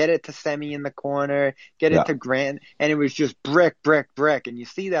like get it to Semi in the corner, get it Yeah, to Grant, and it was just brick, brick, brick, and you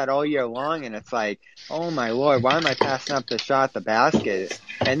see that all year long, and it's like, oh my lord, why am I passing up the shot at the basket?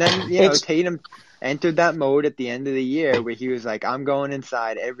 And then it's Tatum entered that mode at the end of the year where he was like, I'm going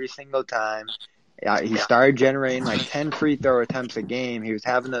inside every single time. He started generating like 10 free throw attempts a game. He was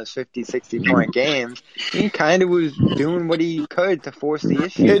having those 50, 60-point games. He kind of was doing what he could to force the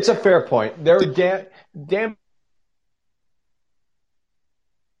issue it's a there. fair point. They're damn.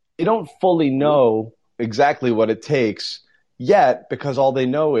 They don't fully know exactly what it takes yet because all they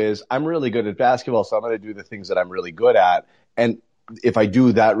know is I'm really good at basketball, so I'm going to do the things that I'm really good at. And if I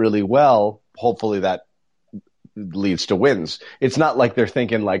do that really well, hopefully that leads to wins. It's not like they're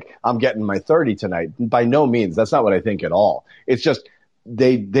thinking like I'm getting my 30 tonight. By no means. That's not what I think at all. It's just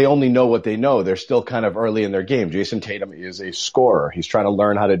they only know what they know. They're still kind of early in their game. Jason Tatum is a scorer. He's trying to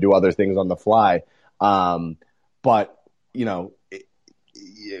learn how to do other things on the fly. But you know,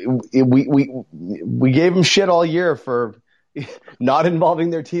 we gave them shit all year for not involving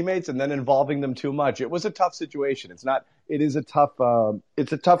their teammates and then involving them too much. It was a tough situation. It is a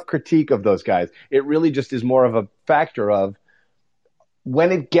tough critique of those guys. It really just is more of a factor of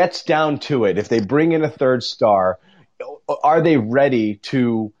when it gets down to it, if they bring in a third star, are they ready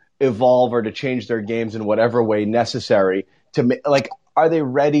to evolve or to change their games in whatever way necessary to like, are they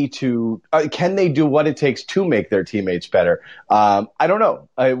ready to, can they do what it takes to make their teammates better? I don't know.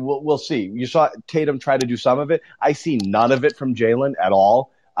 We'll see. You saw Tatum try to do some of it. I see none of it from Jalen at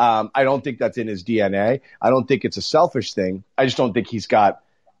all. I don't think that's in his DNA. I don't think it's a selfish thing. I just don't think he's got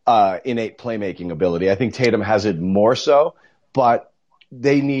innate playmaking ability. I think Tatum has it more so, but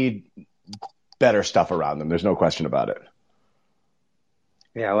they need better stuff around them. There's no question about it.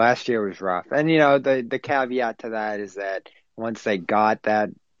 Yeah, last year was rough. And, the caveat to that is that once they got that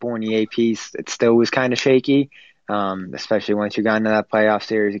Fournier piece, it still was kind of shaky, especially once you got into that playoff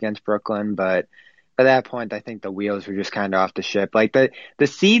series against Brooklyn. But by that point, I think the wheels were just kind of off the ship. Like the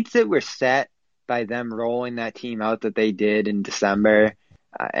seeds that were set by them rolling that team out that they did in December,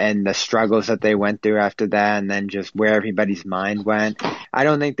 and the struggles that they went through after that, and then just where everybody's mind went, I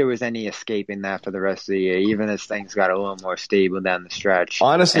don't think there was any escaping that for the rest of the year, even as things got a little more stable down the stretch.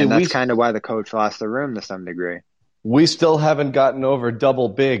 Honestly, and that's kind of why the coach lost the room to some degree. We still haven't gotten over double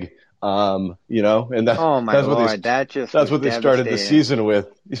big, and Oh my that's lord, that's what they started the season with.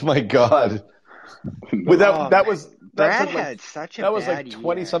 My God, Brad had such a bad year. That was like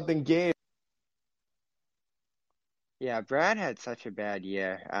 20 something games. Yeah, Brad had such a bad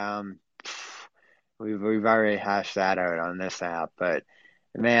year. We've already hashed that out on this app, but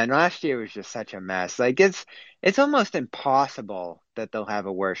man, last year was just such a mess. Like it's almost impossible that they'll have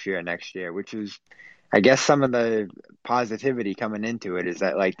a worse year next year, which is, I guess, some of the positivity coming into it is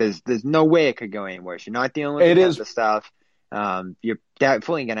that like there's no way it could go any worse. You're not dealing with the stuff. You're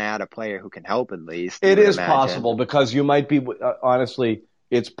definitely going to add a player who can help at least. It is possible because you might be honestly,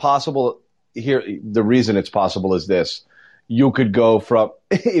 it's possible here. The reason it's possible is this: you could go from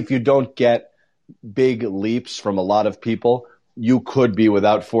if you don't get big leaps from a lot of people, you could be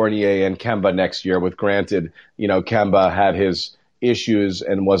without Fournier and Kemba next year. With granted, Kemba had his issues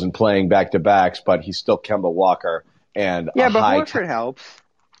and wasn't playing back to backs, but he's still Kemba Walker and but Horford helps.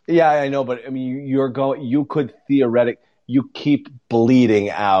 Yeah, I know, but I mean, you could theoretically, you keep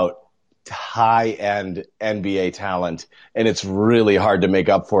bleeding out high-end NBA talent, and it's really hard to make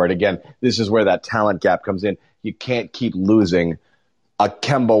up for it. Again, this is where that talent gap comes in. You can't keep losing a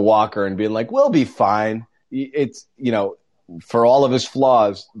Kemba Walker and being like, we'll be fine. It's, for all of his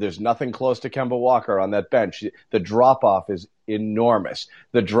flaws, there's nothing close to Kemba Walker on that bench. The drop-off is enormous.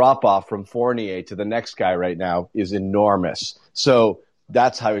 The drop-off from Fournier to the next guy right now is enormous. So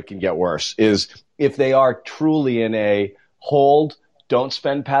that's how it can get worse, is if they are truly in a hold, don't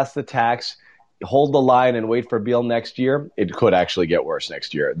spend past the tax, hold the line and wait for Beal next year, it could actually get worse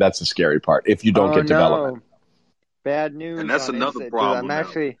next year. That's the scary part if you don't get development. bad news. And that's on another Insta. problem I'm now.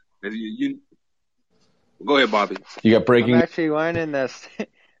 actually. Go ahead, Bobby. You got breaking. I'm actually learning this.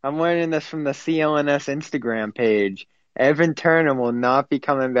 I'm learning this from the CLNS Instagram page. Evan Turner will not be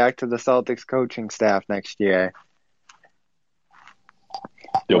coming back to the Celtics coaching staff next year.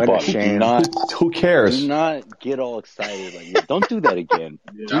 Yo, What a Bobby, shame. Who cares? Do not get all excited. Like, don't do that again.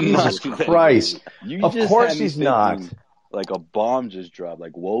 Yeah, Do Jesus not do that Christ! again. You Of just course had me he's not. thinking like a bomb just dropped,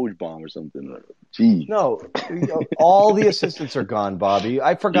 like Woj bomb or something. Jeez. No, all the assistants are gone, Bobby.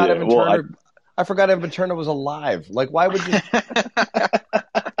 I forgot Yeah, Evan well, Turner. I forgot Evan Turner was alive. Like, why would you?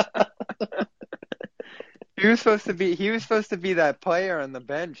 He was supposed to be that player on the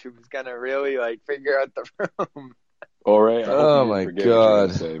bench who was gonna really like figure out the room. All right. I hope Oh you my didn't forget what you were God, going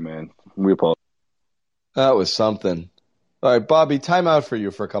to say, man. We apologize. that was something. All right, Bobby, time out for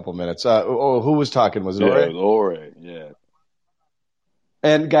you for a couple minutes. Who was talking? Was it Yeah, Ore? it was Ore. Yeah.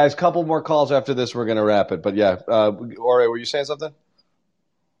 And guys, couple more calls after this. We're gonna wrap it. But yeah, Ore, were you saying something?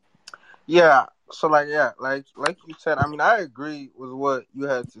 Yeah. So like you said, I mean, I agree with what you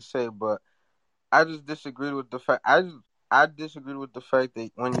had to say, but I just disagreed with the fact. I disagreed with the fact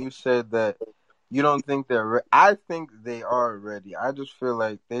that when you said that you don't think they're. I think they are ready. I just feel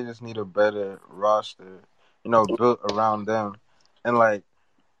like they just need a better roster, built around them, and like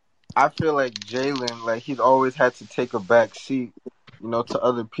I feel like Jalen, like he's always had to take a back seat, to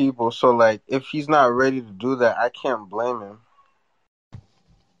other people. So like if he's not ready to do that, I can't blame him.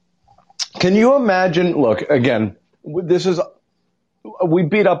 Can you imagine? Look, again, we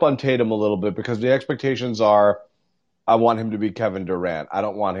beat up on Tatum a little bit because the expectations are, I want him to be Kevin Durant. I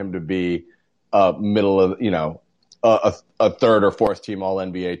don't want him to be middle of, a third or fourth team All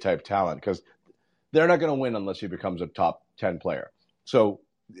NBA type talent because they're not going to win unless he becomes a top 10 player. So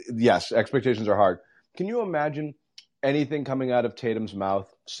yes, expectations are hard. Can you imagine anything coming out of Tatum's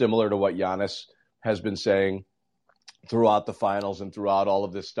mouth similar to what Giannis has been saying throughout the finals and throughout all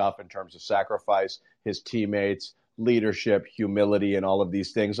of this stuff in terms of sacrifice, his teammates, leadership, humility, and all of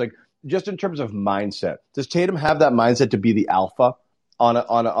these things? Like just in terms of mindset, does Tatum have that mindset to be the alpha on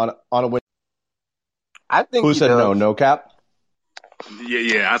a win? I think Who he said does. no? No cap.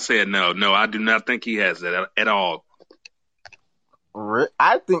 Yeah. I said no. No, I do not think he has that at all.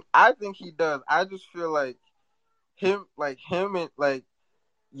 I think he does. I just feel like him and like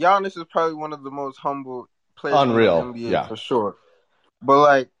Giannis is probably one of the most humble players Unreal. in the NBA Yeah. for sure. But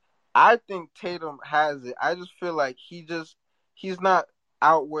like I think Tatum has it. I just feel like he's not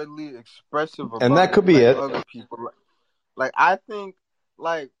outwardly expressive about And that could be it. other people. Like I think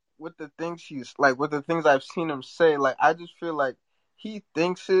like with the things I've seen him say, like I just feel like he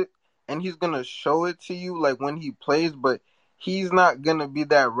thinks it and he's gonna show it to you like when he plays, but he's not gonna be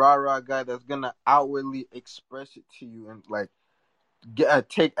that rah guy that's gonna outwardly express it to you and like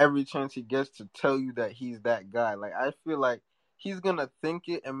take every chance he gets to tell you that he's that guy. Like I feel like he's gonna think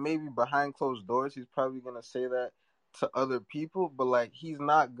it, and maybe behind closed doors, he's probably gonna say that to other people. But like, he's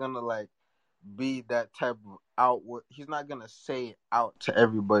not gonna like be that type of outward. He's not gonna say it out to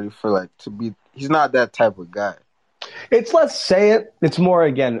everybody for like to be. He's not that type of guy. It's less say it. It's more,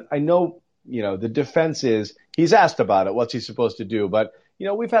 again, I know, the defense is he's asked about it. What's he supposed to do? But,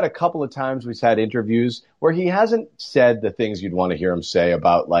 we've had a couple of times we've had interviews where he hasn't said the things you'd want to hear him say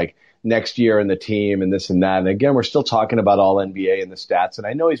about like next year and the team and this and that. And again, we're still talking about all NBA and the stats. And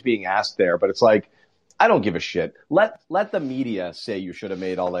I know he's being asked there, but it's like, I don't give a shit. Let the media say you should have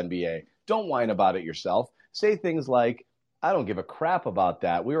made all NBA. Don't whine about it yourself. Say things like, I don't give a crap about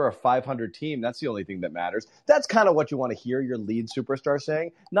that. We were a 500 team. That's the only thing that matters. That's kind of what you want to hear your lead superstar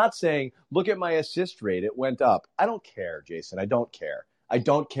saying, not saying, look at my assist rate. It went up. I don't care, Jason. I don't care. I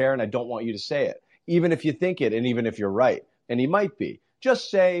don't care, and I don't want you to say it, even if you think it and even if you're right. And he might be.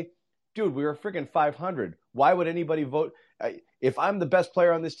 Just say, dude, we were freaking 500. Why would anybody vote? If I'm the best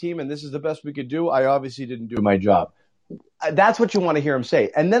player on this team and this is the best we could do, I obviously didn't do my job. That's what you want to hear him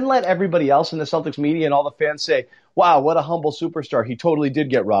say. And then let everybody else in the Celtics media and all the fans say, wow, what a humble superstar. He totally did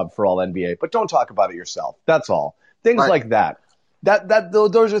get robbed for all NBA. But don't talk about it yourself. That's all. Things like that.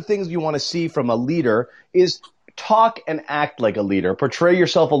 Those are things you want to see from a leader is talk and act like a leader. Portray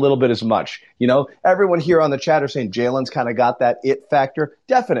yourself a little bit as much. Everyone here on the chat are saying Jalen's kind of got that it factor.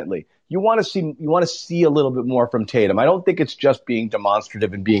 Definitely. You want to see a little bit more from Tatum. I don't think it's just being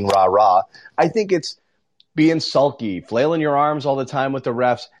demonstrative and being rah-rah. I think it's being sulky, flailing your arms all the time with the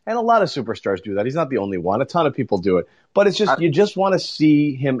refs. And a lot of superstars do that. He's not the only one. A ton of people do it. But it's just, you just want to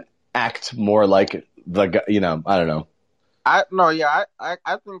see him act more like the guy, I don't know. I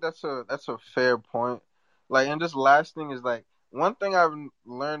think that's a fair point. Like, and this last thing is like, one thing I've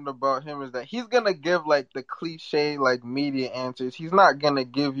learned about him is that he's gonna give like the cliche like media answers. He's not gonna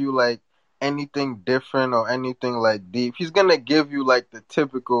give you like anything different or anything like deep. He's gonna give you like the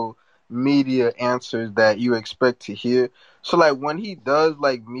typical media answers that you expect to hear. So like when he does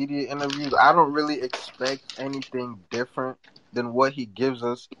like media interviews, I don't really expect anything different than what he gives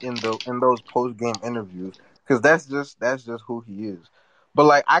us in those post game interviews, because that's just who he is. But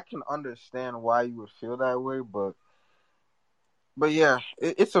like I can understand why you would feel that way, but yeah,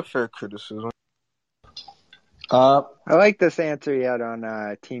 it's a fair criticism. I like this answer he had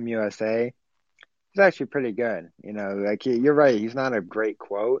on Team USA. It's actually pretty good. You know, like you're right. He's not a great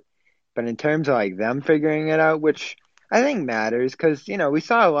quote, but in terms of like them figuring it out, which I think matters, because you know we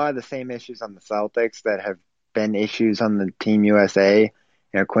saw a lot of the same issues on the Celtics that have been issues on the Team USA,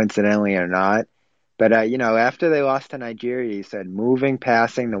 you know, coincidentally or not. But you know, after they lost to Nigeria, he said moving,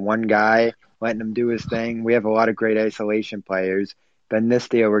 passing the one guy, letting him do his thing. We have a lot of great isolation players. But in this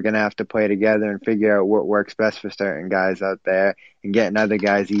deal, we're going to have to play together and figure out what works best for certain guys out there and getting other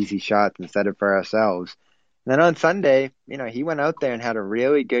guys easy shots instead of for ourselves. And then on Sunday, you know, he went out there and had a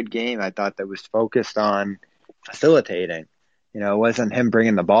really good game, I thought, that was focused on facilitating. You know, it wasn't him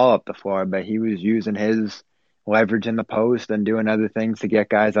bringing the ball up the floor, but he was using his leverage in the post and doing other things to get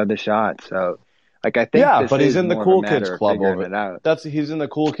guys other shots. So, like, I think Yeah, this but he's is in the more cool of a kids matter of club figuring over. it out. He's in the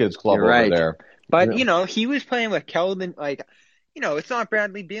cool kids club You're over right. there. But, Yeah. you know, he was playing with Keldon, like, you know, it's not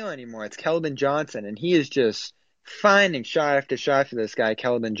Bradley Beal anymore. It's Keldon Johnson, and he is just finding shot after shot for this guy,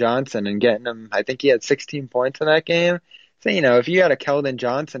 Keldon Johnson, and getting him. I think he had 16 points in that game. So, you know, if you had a Keldon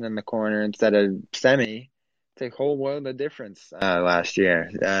Johnson in the corner instead of Semi, it's a whole world of difference last year.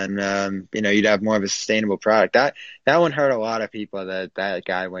 And, you know, you'd have more of a sustainable product. That one hurt a lot of people that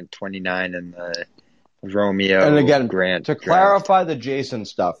guy went 29 in the Romeo And again, Grant to draft. clarify the Jason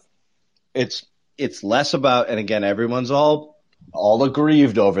stuff, it's less about, and again, everyone's all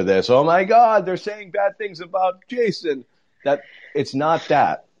aggrieved over this. Oh my God, they're saying bad things about Jason. That it's not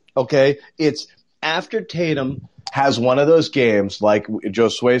that. Okay, it's after Tatum has one of those games, like Joe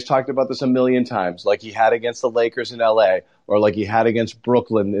Sway's talked about this a million times, like he had against the Lakers in LA, or like he had against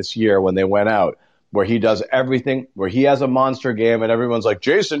Brooklyn this year when they went out, where he does everything, where he has a monster game, and everyone's like,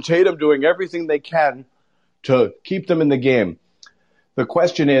 Jason Tatum doing everything they can to keep them in the game. The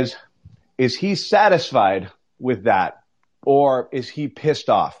question is he satisfied with that, or is he pissed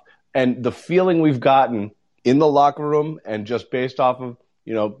off? And the feeling we've gotten in the locker room, and just based off of,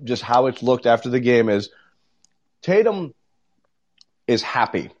 you know, just how it's looked after the game, is Tatum is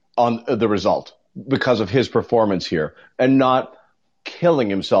happy on the result because of his performance here and not killing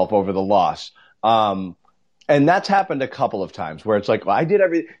himself over the loss. And that's happened a couple of times where it's like, well,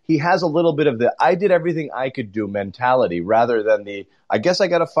 he has a little bit of the I did everything I could do mentality, rather than the I guess I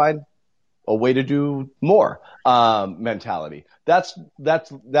got to find a way to do more mentality. That's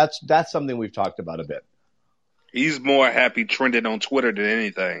something we've talked about a bit. He's more happy trending on Twitter than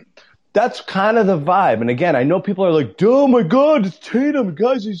anything. That's kind of the vibe. And again, I know people are like, oh my God, it's Tatum.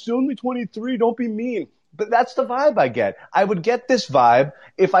 Guys, he's only 23. Don't be mean. But that's the vibe I get. I would get this vibe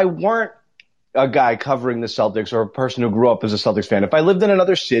if I weren't a guy covering the Celtics or a person who grew up as a Celtics fan. If I lived in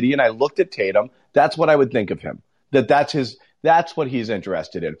another city and I looked at Tatum, that's what I would think of him. That's what he's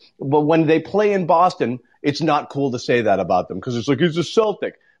interested in. But when they play in Boston, it's not cool to say that about them because it's like he's a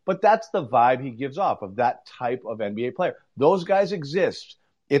Celtic. But that's the vibe he gives off of that type of NBA player. Those guys exist.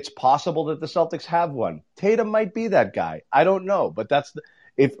 It's possible that the Celtics have one. Tatum might be that guy. I don't know. But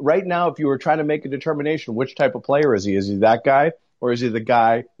if right now, if you were trying to make a determination, which type of player is he? Is he that guy? Or is he the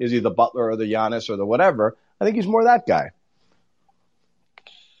guy? Is he the Butler or the Giannis or the whatever? I think he's more that guy.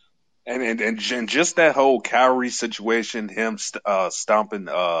 And just that whole Kyrie situation, him stomping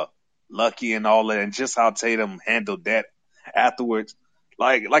Lucky and all that, and just how Tatum handled that afterwards.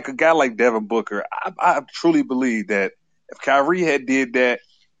 Like a guy like Devin Booker, I truly believe that if Kyrie had did that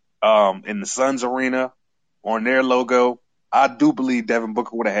in the Suns arena on their logo, I do believe Devin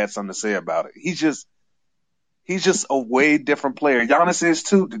Booker would have had something to say about it. He's just a way different player. Giannis is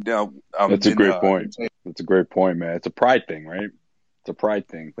too. That's a great point. That's a great point, man. It's a pride thing, right? It's a pride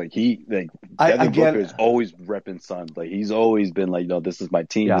thing. Devin Booker is always repping Suns. Like he's always been like, no, this is my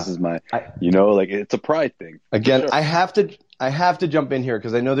team. Yeah. This is my, it's a pride thing. Again, sure. I have to jump in here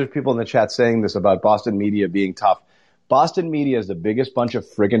because I know there's people in the chat saying this about Boston media being tough. Boston media is the biggest bunch of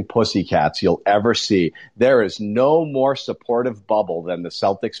friggin' pussycats you'll ever see. There is no more supportive bubble than the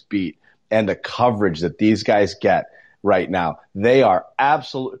Celtics beat and the coverage that these guys get right now. They are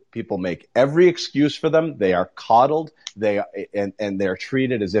absolute. People make every excuse for them. They are coddled. And they're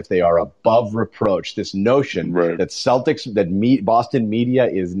treated as if they are above reproach. This notion that Boston media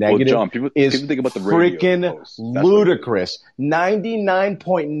is negative is think about the freaking ludicrous.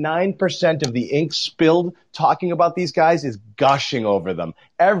 99.9% of the ink spilled talking about these guys is gushing over them.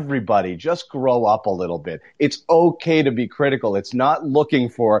 Everybody, just grow up a little bit. It's okay to be critical. It's not looking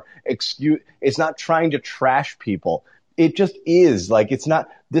for excuse. It's not trying to trash people. It just is.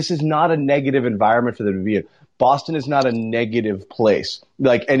 This is not a negative environment for them to be in. Boston is not a negative place,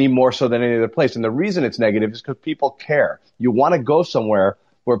 any more so than any other place. And the reason it's negative is because people care. You want to go somewhere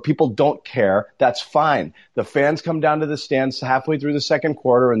where people don't care. That's fine. The fans come down to the stands halfway through the second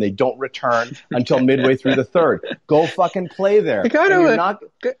quarter and they don't return until midway through the third. Go fucking play there.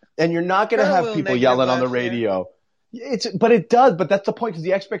 And you're not going to have people yelling on the radio. But it does. But that's the point, because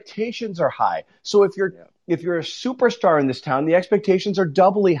the expectations are high. So if you're a superstar in this town, the expectations are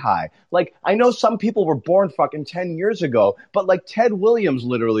doubly high. I know some people were born fucking 10 years ago, but Ted Williams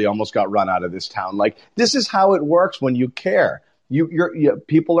literally almost got run out of this town. This is how it works when you care.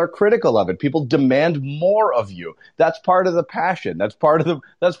 People are critical of it. People demand more of you. That's part of the passion. That's part of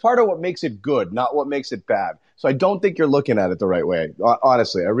what makes it good, not what makes it bad. So I don't think you're looking at it the right way.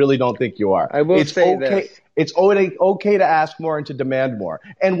 Honestly, I really don't think you are. I will say this. It's okay to ask more and to demand more.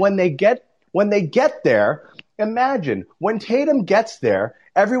 And when they get there, imagine when Tatum gets there,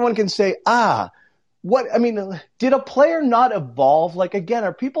 everyone can say, did a player not evolve? Again,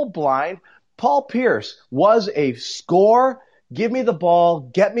 are people blind? Paul Pierce was a score, give me the ball,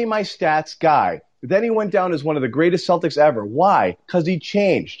 get me my stats guy. Then he went down as one of the greatest Celtics ever. Why? Because he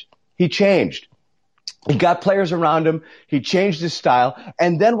changed. He got players around him. He changed his style.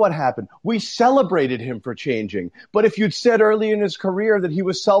 And then what happened? We celebrated him for changing. But if you'd said early in his career that he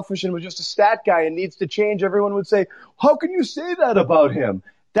was selfish and was just a stat guy and needs to change, everyone would say, how can you say that about him?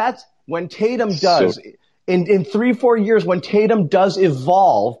 That's when Tatum does. In 3-4 years, when Tatum does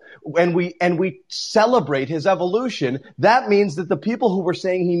evolve and we celebrate his evolution, that means that the people who were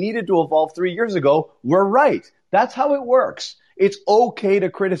saying he needed to evolve 3 years ago were right. That's how it works. It's okay to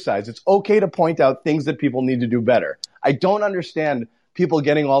criticize. It's okay to point out things that people need to do better. I don't understand people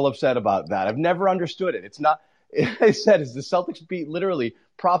getting all upset about that. I've never understood it. It's not, I said, is the Celtics beat literally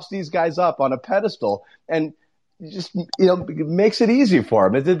props these guys up on a pedestal and just, makes it easy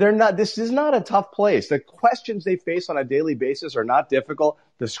for them. This is not a tough place. The questions they face on a daily basis are not difficult.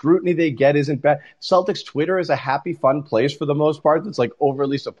 The scrutiny they get isn't bad. Celtics Twitter is a happy, fun place for the most part. That's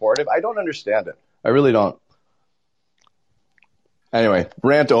overly supportive. I don't understand it. I really don't. Anyway,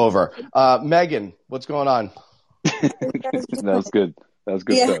 rant over. Megan, what's going on? That was good. That was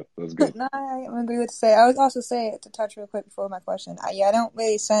good stuff. That was good. No, I agree with say. I would also say, to touch real quick before my question, I don't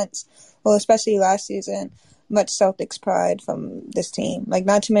really sense, especially last season, much Celtics pride from this team.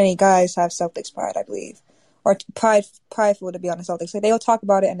 Not too many guys have Celtics pride, I believe, or prideful to be on the Celtics. They'll talk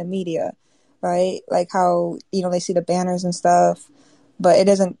about it in the media, right? How they see the banners and stuff. But it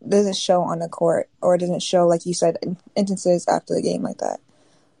doesn't show on the court, or it doesn't show, like you said, instances after the game like that.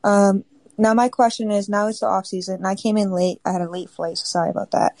 Now my question is, now it's the off season, and I came in late. I had a late flight, so sorry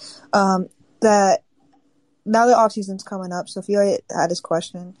about that. That now the off season's coming up, so if you already had this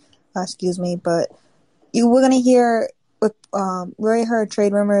question, excuse me, but we're gonna hear we already heard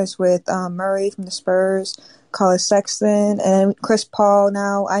trade rumors with Murray from the Spurs, Colin Sexton, and Chris Paul.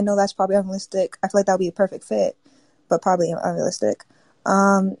 Now I know that's probably unrealistic. I feel like that would be a perfect fit, but probably unrealistic.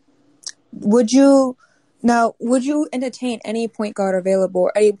 Would you entertain any point guard available,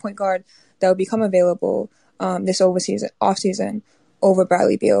 or any point guard that would become available this off season over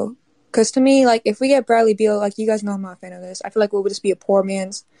Bradley Beal? Because to me, if we get Bradley Beal, you guys know I'm not a fan of this. I feel like it would just be a poor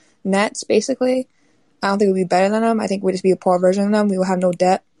man's Nets, basically. I don't think it would be better than them. I think it would just be a poor version of them. We will have no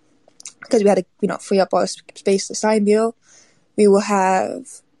depth because we had to free up all the space to sign Beal. We will have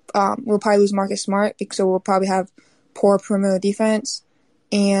we'll probably lose Marcus Smart, so we'll probably have poor perimeter defense.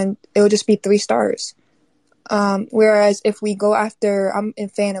 And it will just be 3 stars. Whereas if we go after, I'm a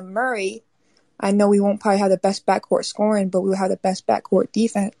fan of Murray, I know we won't probably have the best backcourt scoring, but we will have the best backcourt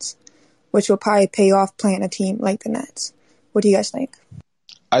defense, which will probably pay off playing a team like the Nets. What do you guys think?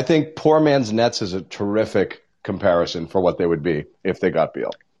 I think poor man's Nets is a terrific comparison for what they would be if they got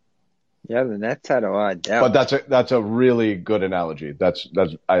Beal. Yeah, the Nets had a lot of depth. But that's a really good analogy.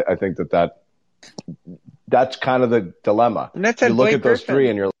 I think that's kind of the dilemma. And that's you look at those 3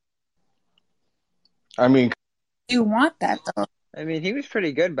 and you're do you want that, though? He was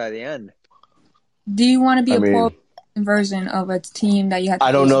pretty good by the end. Do you want to be a poor version of a team that you have to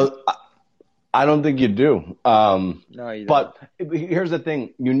I don't know. I don't think you do. No, you don't. But here's the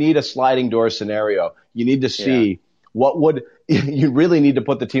thing. You need a sliding door scenario. You need to see what would – you really need to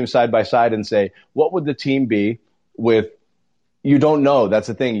put the team side by side and say, what would the team be with, you don't know. That's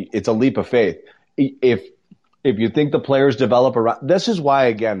the thing. It's a leap of faith. If you think the players develop around, this is why,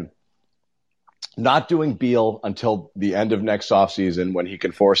 again, not doing Beal until the end of next offseason when he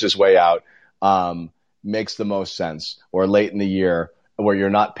can force his way out makes the most sense, or late in the year where you're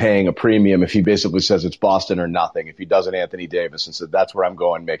not paying a premium if he basically says it's Boston or nothing. If he does an Anthony Davis and says, that's where I'm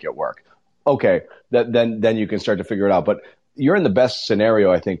going, make it work. Okay, then you can start to figure it out. But you're in the best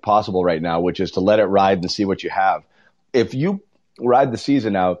scenario, I think, possible right now, which is to let it ride and see what you have. If you ride the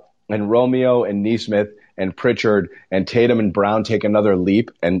season out and Romeo and Nesmith and Pritchard and Tatum and Brown take another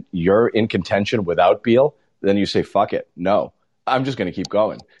leap and you're in contention without Beal, then you say, fuck it. No, I'm just going to keep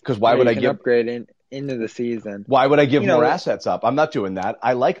going. Because why would I give upgrade into the season? Why would I give more assets up? I'm not doing that.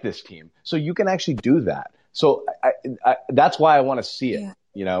 I like this team. So you can actually do that. So I that's why I want to see it. Yeah.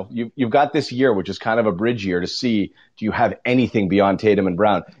 You know, you've got this year, which is kind of a bridge year, to see, do you have anything beyond Tatum and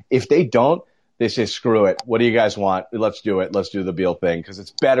Brown? If they don't, they say, screw it. What do you guys want? Let's do it. Let's do the Beal thing because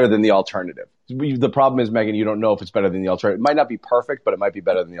it's better than the alternative. The problem is, Megan, you don't know if it's better than the alternative. It might not be perfect, but it might be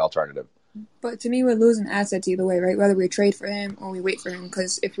better than the alternative. But to me, we're losing assets either way, right? Whether we trade for him or we wait for him.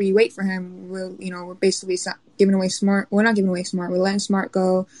 Because if we wait for him, we're basically giving away Smart. We're not giving away Smart. We're letting Smart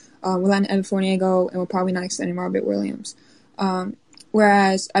go. We're letting Evan Fournier go, and we're probably not extending Robert Williams.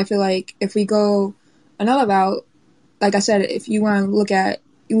 Whereas I feel like if we go another route, like I said, if you want to look at,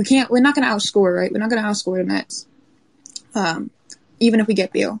 we're not going to outscore, right? We're not going to outscore the Nets. Even if we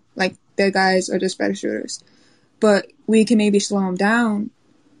get Beal, like their guys are just better shooters. But we can maybe slow them down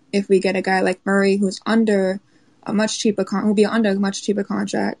if we get a guy like Murray who's under a much cheaper who'll be under a much cheaper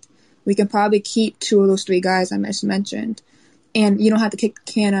contract. We can probably keep two of those three guys I just mentioned, and you don't have to kick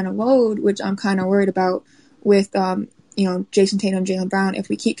the can on a load, which I'm kind of worried about with Jason Tatum, Jaylen Brown. If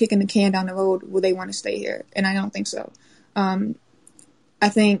we keep kicking the can down the road, will they want to stay here? And I don't think so. I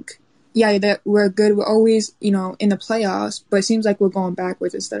think, that we're good. We're always, in the playoffs, but it seems like we're going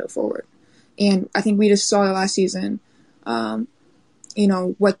backwards instead of forward. And I think we just saw it last season,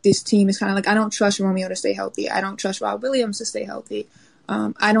 what this team is kind of like. I don't trust Romeo to stay healthy. I don't trust Rob Williams to stay healthy.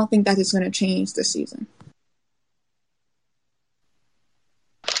 I don't think that is going to change this season.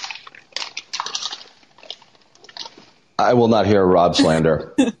 I will not hear Rob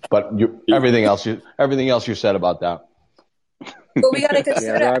slander, but everything else you said about that. But we gotta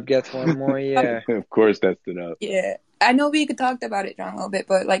consider. Rob gets one more year. Of course, that's enough. Yeah, I know we could talk about it, John, a little bit,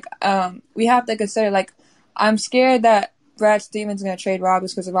 but we have to consider. I'm scared that Brad Stevens is gonna trade Rob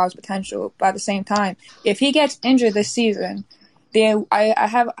because of Rob's potential. But at the same time, if he gets injured this season, then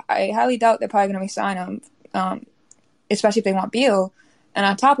I highly doubt they're probably gonna resign him, especially if they want Beal. And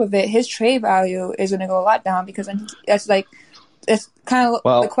on top of it, his trade value is gonna go a lot down because it's kind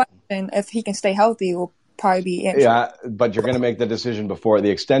of the question if he can stay healthy will probably be injured. Yeah, but you're going to make the decision before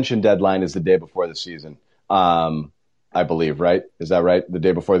the extension deadline is the day before the season, I believe, right? Is that right? The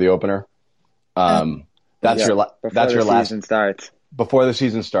day before the opener. That's your last season starts. Before the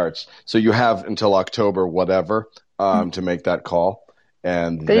season starts, so you have until October, whatever, to make that call.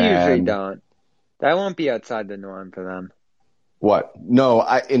 And they usually don't. That won't be outside the norm for them. What? No,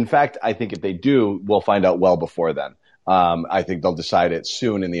 in fact, I think if they do, we'll find out well before then. I think they'll decide it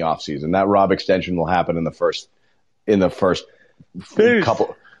soon in the offseason. That Rob extension will happen in the first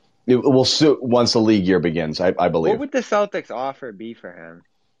couple. It will suit once the league year begins, I believe. What would the Celtics offer be for him?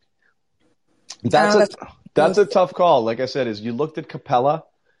 That's a tough call. Like I said, is you looked at Capella,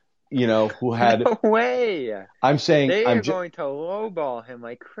 who had no way. I'm saying they are going to lowball him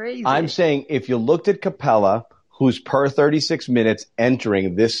like crazy. I'm saying if you looked at Capella, who's per 36 minutes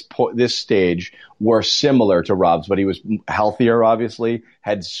entering this stage, were similar to Rob's, but he was healthier, obviously,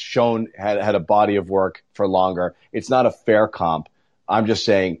 had a body of work for longer. It's not a fair comp. I'm just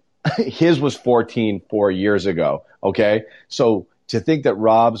saying his was 14 4 years ago, okay? So to think that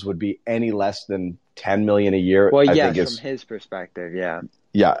Rob's would be any less than $10 million a year, well, yes, from his perspective, yeah.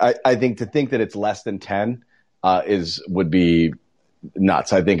 Yeah, I think to think that it's less than 10 would be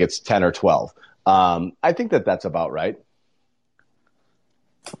nuts. I think it's 10 or 12. I think that's about right.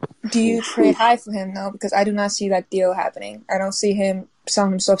 Do you trade high for him, though? Because I do not see that deal happening. I don't see him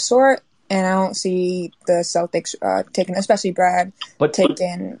selling himself short, and I don't see the Celtics taking, especially Brad,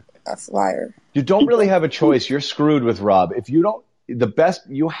 taking a flyer. You don't really have a choice. You're screwed with Rob. If you don't,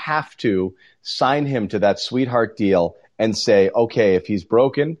 you have to sign him to that sweetheart deal and say, okay, if he's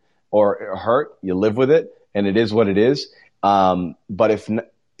broken or hurt, you live with it, and it is what it is. But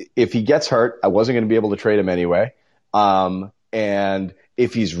if he gets hurt, I wasn't going to be able to trade him anyway. And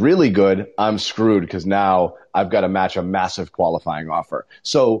if he's really good, I'm screwed because now I've got to match a massive qualifying offer.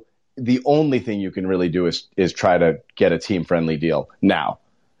 So the only thing you can really do is try to get a team friendly deal now.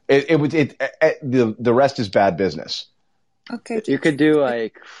 The rest is bad business. Okay. If you could do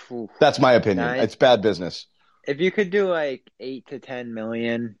like, That's my opinion. It's bad business. If you could do like 8 to 10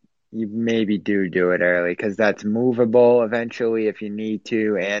 million, you maybe do it early because that's movable eventually if you need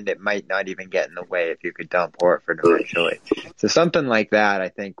to, and it might not even get in the way if you could dump Horford eventually. So something like that I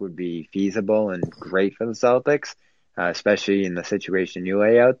think would be feasible and great for the Celtics, especially in the situation you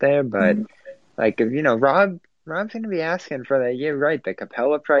lay out there. But like if Rob's going to be asking for that. You're right, the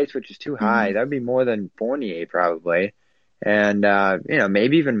Capella price, which is too high. That'd be more than Fournier probably, and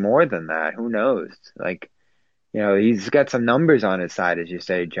maybe even more than that. Who knows? Like. He's got some numbers on his side, as you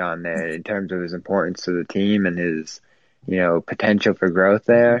say, John, there in terms of his importance to the team and his, potential for growth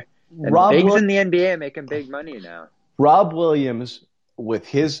there. And bigs in the NBA are making big money now. Rob Williams, with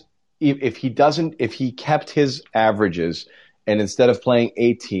his, if he kept his averages and instead of playing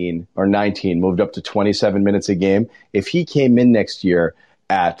 18 or 19, moved up to 27 minutes a game, if he came in next year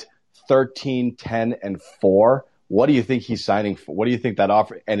at 13, 10, and 4, what do you think he's signing for? What do you think that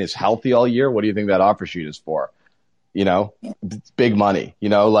offer, and is healthy all year? What do you think that offer sheet is for? It's big money,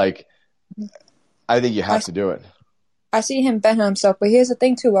 I think you have to do it. I see him betting on himself, but here's the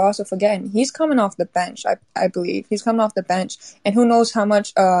thing too, we're also forgetting. He's coming off the bench, I believe. He's coming off the bench, and who knows how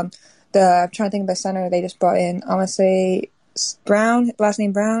much, I'm trying to think of the center they just brought in. I'm going to say Brown, last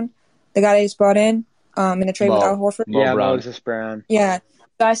name Brown, the guy they just brought in the trade with Al Horford. Moses Brown. Yeah,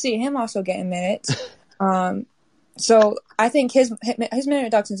 so I see him also getting minutes. So I think his minute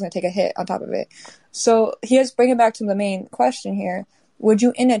reduction is going to take a hit on top of it. So here's bringing back to the main question here. Would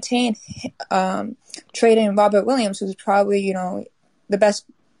you entertain trading Robert Williams, who's probably, the best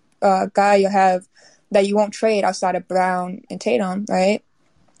guy you have that you won't trade outside of Brown and Tatum, right?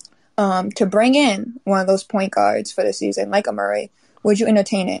 To bring in one of those point guards for the season, like a Murray. Would you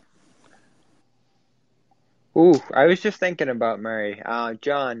entertain it? Ooh, I was just thinking about Murray.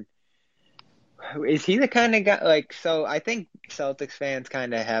 John, is he the kind of guy, so I think Celtics fans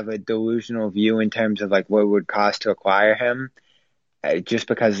kind of have a delusional view in terms of, what it would cost to acquire him, just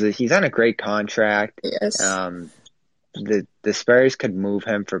because he's on a great contract. Yes. The Spurs could move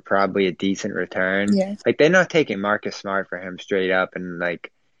him for probably a decent return. Yes. They're not taking Marcus Smart for him straight up and,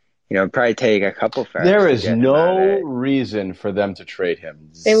 probably take a couple firsts. There is no reason for them to trade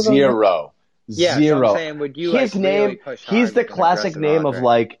him. Zero. Yeah, Zero. So I'm saying, would you his name, really push hard he's the classic name offer?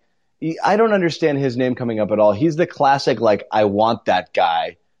 of I don't understand his name coming up at all. He's the classic, I want that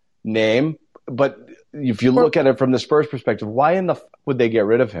guy name. But if you look at it from the Spurs perspective, why in the would they get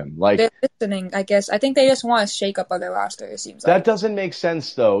rid of him? They're listening, I guess. I think they just want to shake up other roster, it seems like. That doesn't make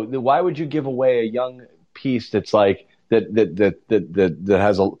sense, though. Why would you give away a young piece that's that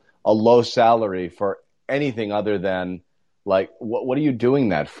has a low salary for anything other than what are you doing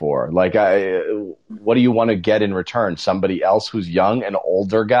that for? What do you want to get in return? Somebody else who's young, an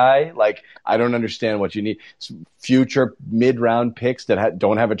older guy? I don't understand what you need. Future mid-round picks that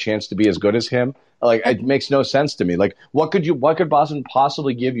don't have a chance to be as good as him. It makes no sense to me. What could Boston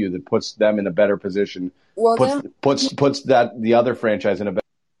possibly give you that puts them in a better position? Well, puts the other franchise in a better.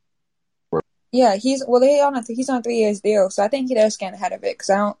 Yeah, he's on a 3-year deal, so I think they're just getting ahead of it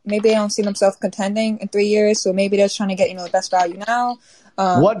because maybe they don't see themselves contending in 3 years, so maybe they're just trying to get the best value now.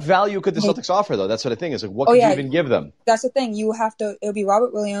 What value could the Celtics offer though? That's what I think is what could you even give them? That's the thing. It'll be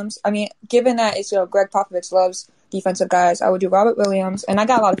Robert Williams. I mean, given that it's Greg Popovich loves defensive guys, I would do Robert Williams, and I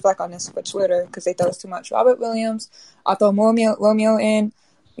got a lot of flack on this for Twitter because they thought it was too much. Robert Williams, I'll throw Romeo in.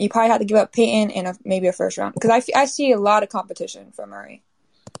 You probably have to give up Peyton and maybe a first round because I see a lot of competition for Murray.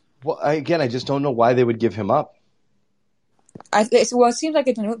 Well, I just don't know why they would give him up. It seems like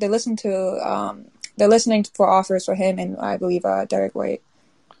they're listening for offers for him and I believe Derek White.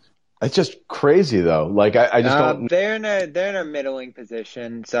 It's just crazy though. I just don't. They're in a middling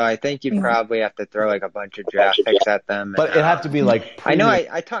position, so I think you probably have to throw a bunch of draft picks at them. But it have to be I know.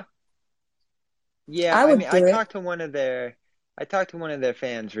 I talked. Yeah, I talked to one of their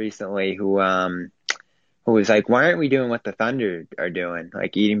fans recently who was like, why aren't we doing what the Thunder are doing?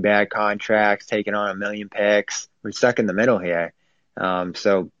 Eating bad contracts, taking on 1 million picks. We're stuck in the middle here.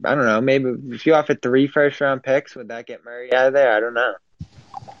 So I don't know. Maybe if you offered 3 first-round picks, would that get Murray out of there? I don't know.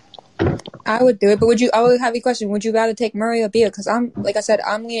 I would do it, but I would have a question. Would you rather take Murray or Beal? Because I'm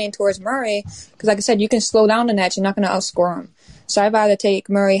leaning towards Murray because, like I said, you can slow down the Nets. You're not going to outscore them. So I'd rather take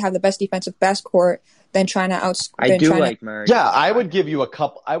Murray, have the best defensive backcourt than trying to outscore. I do like Murray. Yeah, I would give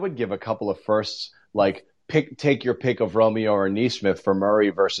a couple of firsts, take your pick of Romeo or Nesmith for Murray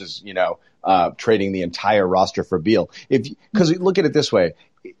versus, trading the entire roster for Beal. Because look at it this way,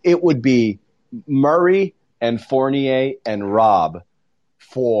 it would be Murray and Fournier and Rob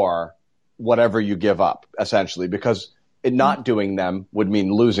for whatever you give up, essentially, because not doing them would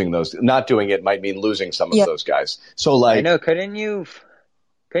mean losing those. Not doing it might mean losing some of those guys. So, like, I know, couldn't you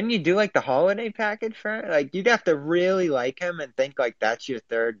do like the holiday package for him? Like, you'd have to really like him and think like that's your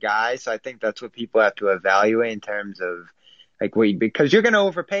third guy. So I think that's what people have to evaluate in terms of like because you're going to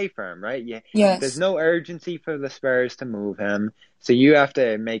overpay for him, right? There's no urgency for the Spurs to move him, so you have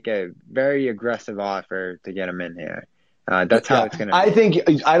to make a very aggressive offer to get him in here. That's how it's going to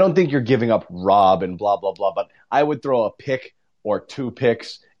be. I don't think you're giving up Rob and blah blah blah, but I would throw a pick or 2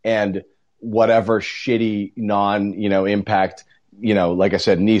 picks and whatever shitty impact, like I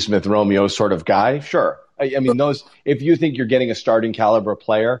said, Neesmith, Romeo sort of guy. Sure. I mean, those, if you think you're getting a starting caliber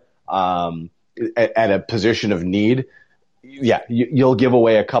player at a position of need, you'll give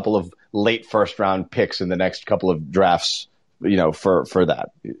away a couple of late first round picks in the next couple of drafts, for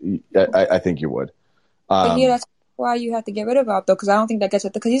that. I think you would. But that's why you have to get rid of Rob, though, because I don't think that gets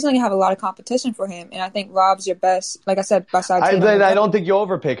it, because he's going to have a lot of competition for him, and I think Rob's your best, like I said, besides I don't think you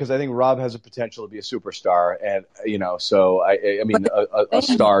overpay, because I think Rob has a potential to be a superstar, and so I mean a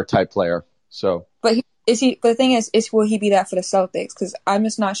star type player. So, but the thing is will he be that for the Celtics? Because I'm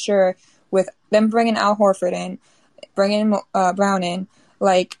just not sure with them bringing Al Horford in, bringing Brown in,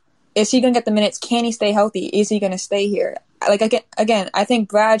 like, is he going to get the minutes? Can he stay healthy? Is he going to stay here? Like, again, I think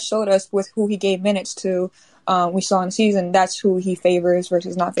Brad showed us with who he gave minutes to. We saw in the season, that's who he favors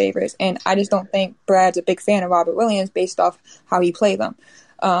versus not favors. And I just don't think Brad's a big fan of Robert Williams based off how he played them.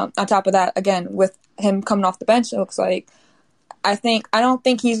 On top of that, again, with him coming off the bench, it looks like, I don't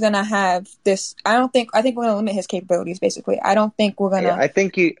think he's going to have this. I think we're going to limit his capabilities, basically. I don't think we're going to. I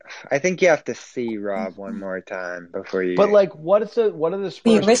think you have to see Rob one more time before you. But, like, what are the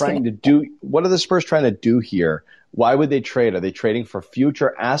Spurs trying to do? What are the Spurs trying to do here? Why would they trade? Are they trading for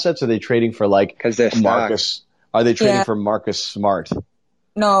future assets? Are they trading for, like, Marcus? Are they trading for Marcus Smart?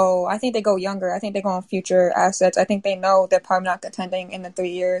 No, I think they go younger. I think they go on future assets. I think they know they're probably not contending in the 3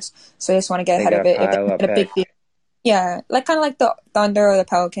 years, so they just want to get ahead of it. If they get a big deal. Yeah, kind of like the Thunder or the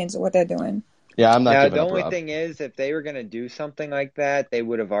Pelicans, what they're doing. Yeah, I'm not giving the up only Rob. thing is, if they were going to do something like that, they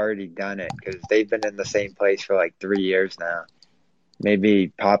would have already done it, because they've been in the same place for like 3 years now.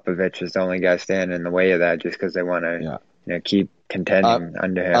 Maybe Popovich is the only guy standing in the way of that just because they want to keep contending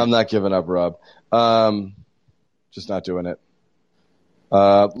under him. I'm not giving up Rob. Just not doing it.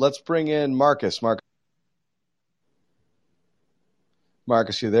 Let's bring in Marcus.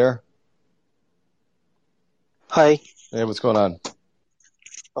 Marcus, you there? Hi. Hey, what's going on?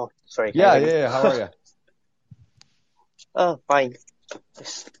 Oh, sorry. Yeah. How are you? Fine.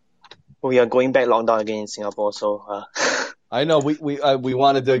 We are going back lockdown again in Singapore, so. I know we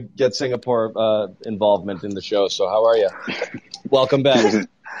wanted to get Singapore involvement in the show. So how are you? Welcome back.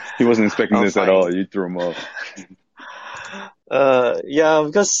 He wasn't expecting this fine. at all. You threw him off. Yeah,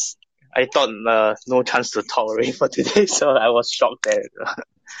 because I thought no chance to talk already for today, so I was shocked that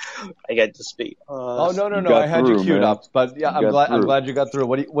I get to speak. No! I had you queued up, but yeah, I'm glad you got through.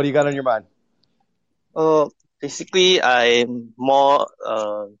 What do you got on your mind? Basically, I'm more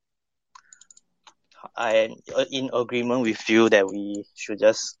I'm in agreement with you that we should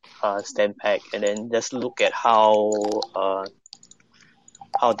just stand back and then just look at how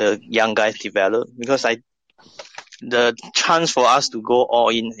the young guys develop, because the chance for us to go all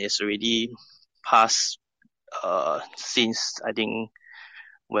in is already past since I think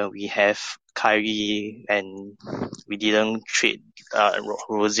when we have Kyrie and we didn't trade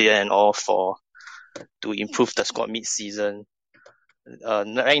Rozier and all to improve the squad mid-season.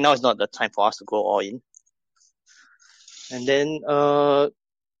 Right now is not the time for us to go all in. And then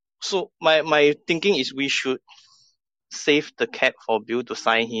so my thinking is we should save the cap for Bill to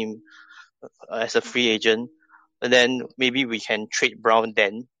sign him as a free agent, and then maybe we can trade Brown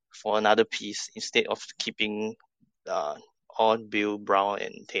then for another piece instead of keeping all Bill, Brown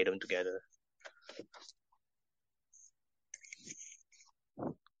and Tatum together.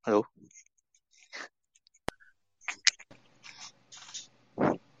 Hello?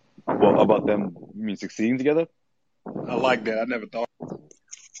 Well, about them, you mean succeeding together? I like that. I never thought.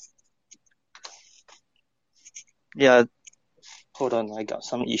 Yeah. Hold on, I got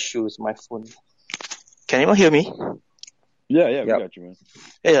some issues with my phone. Can anyone hear me? Yeah, we got you, man.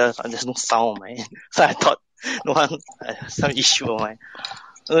 Yeah, there's no sound on my end. So I thought no one had some issue on my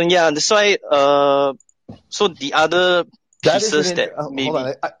yeah, that's why so the other pieces maybe hold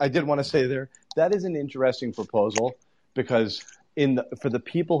on, I did want to say that is an interesting proposal, because for the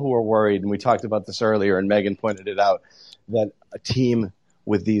people who are worried, and we talked about this earlier and Megan pointed it out, that a team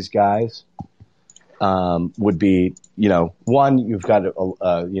with these guys would be, one, you've got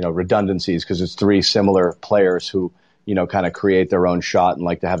redundancies because it's 3 similar players who kind of create their own shot and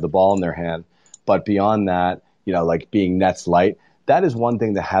like to have the ball in their hand. But beyond that, like being Nets light, that is one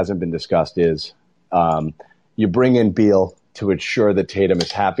thing that hasn't been discussed is you bring in Beal to ensure that Tatum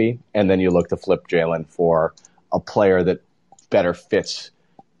is happy, and then you look to flip Jalen for a player that better fits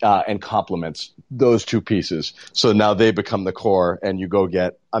and complements those two pieces. So now they become the core, and you go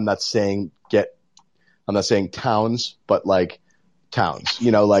get. I'm not saying Towns, but like Towns.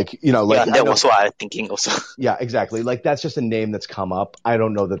 Yeah, that was what I'm thinking also. Yeah, exactly. Like that's just a name that's come up. I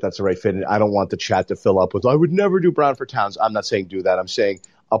don't know that that's the right fit. And I don't want the chat to fill up with, I would never do Brown for Towns. I'm not saying do that. I'm saying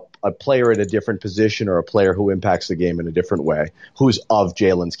a player in a different position or a player who impacts the game in a different way, who's of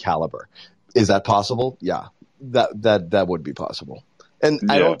Jalen's caliber. Is that possible? Yeah, that would be possible. And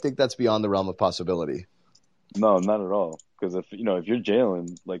I don't think that's beyond the realm of possibility. No, not at all. Because if you're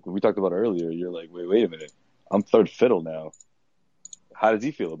Jalen, like we talked about earlier, you're like, wait a minute, I'm third fiddle now. How does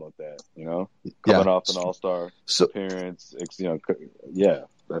he feel about that? Coming off an All-Star appearance, that's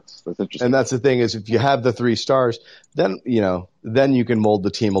interesting. And that's the thing is, if you have the 3 stars, then you can mold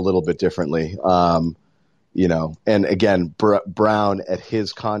the team a little bit differently. And again, Brown at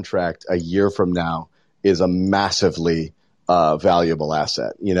his contract a year from now is a massively valuable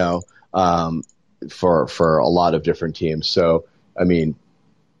asset. For a lot of different teams. So I mean,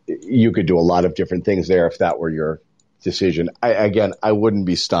 you could do a lot of different things there if that were your decision. I wouldn't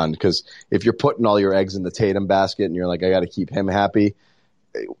be stunned because if you're putting all your eggs in the Tatum basket and you're like, I got to keep him happy,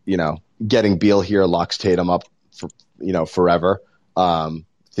 getting Beal here locks Tatum up for, forever,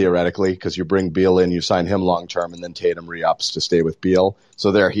 theoretically, because you bring Beal in, you sign him long term, and then Tatum re-ups to stay with Beal.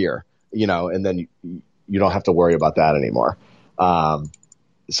 So they're here, and then you don't have to worry about that anymore.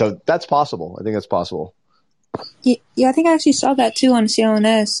 So that's possible. I think that's possible. Yeah, I think I actually saw that too on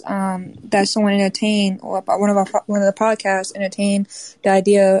CLNS. That someone entertained, or one of the podcasts entertained the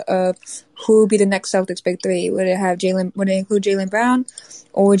idea of who would be the next Celtics big 3. Would it include Jaylen Brown,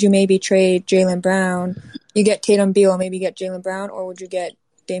 or would you maybe trade Jaylen Brown? You get Tatum, Beal, maybe get Jaylen Brown, or would you get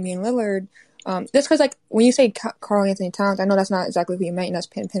Damian Lillard? Just because, like, when you say Karl Anthony Towns, I know that's not exactly who you meant, and that's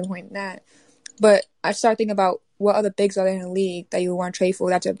pinpointing that. But I start thinking about what other bigs are there in the league that you would want to trade for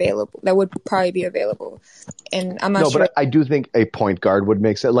that's available, that would probably be available. And I'm not sure. No, but I do think a point guard would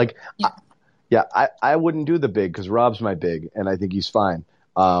make sense. Like, I wouldn't do the big because Rob's my big, and I think he's fine.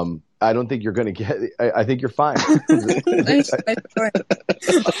 I don't think you're going to get – I think you're fine.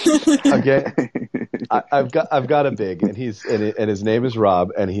 Okay? I've got a big, and his name is Rob,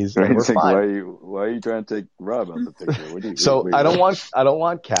 and we're fine. Why are you trying to take Rob out the picture? I don't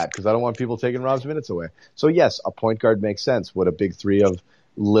want Cat because I don't want people taking Rob's minutes away. So yes, a point guard makes sense. Would a big 3 of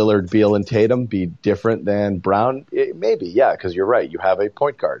Lillard, Beal, and Tatum be different than Brown? Maybe, yeah, because you're right. You have a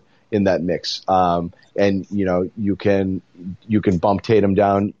point guard in that mix, and you can bump Tatum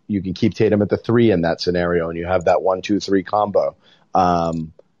down. You can keep Tatum at the 3 in that scenario, and you have that 1-2-3 combo.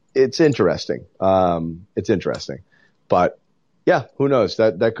 It's interesting. But yeah, who knows?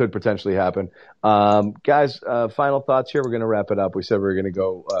 That could potentially happen. Guys, final thoughts here. We're going to wrap it up. We said we were going to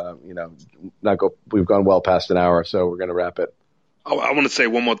go, we've gone well past an hour, so we're going to wrap it. I want to say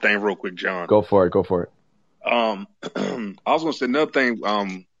one more thing real quick, John. Go for it. I was going to say another thing,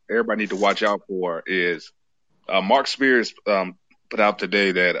 everybody need to watch out for is, Mark Spears, put out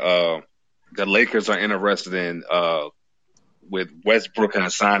today that, the Lakers are interested in, with Westbrook and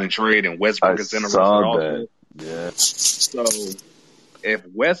a sign and trade, and Westbrook is interested also. Yeah. So if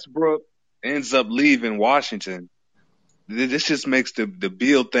Westbrook ends up leaving Washington, this just makes the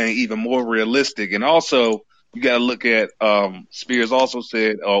Beal thing even more realistic. And also, you got to look at Spears also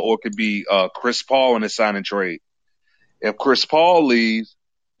said, or it could be Chris Paul in a sign and trade. If Chris Paul leaves,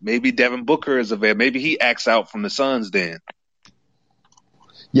 maybe Devin Booker is available. Maybe he acts out from the Suns then.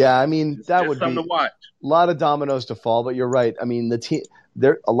 Yeah, I mean, that would be something to watch. A lot of dominoes to fall, but you're right. I mean, the team,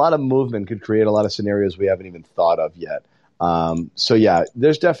 a lot of movement could create a lot of scenarios we haven't even thought of yet. So yeah,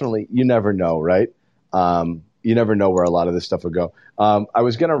 there's definitely, you never know, right? You never know where a lot of this stuff would go. I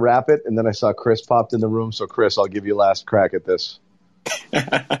was going to wrap it, and then I saw Chris popped in the room. So Chris, I'll give you last crack at this.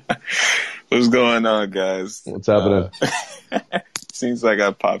 What's going on, guys? What's happening? Seems like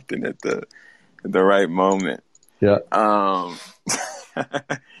I popped in at the right moment. Yeah.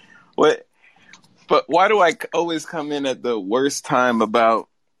 But why do I always come in at the worst time about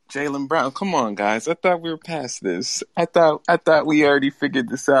Jaylen Brown? Come on, guys. I thought we were past this. I thought we already figured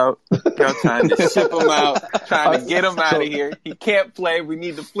this out. Y'all trying to ship him out, trying to get him out of here. He can't play. We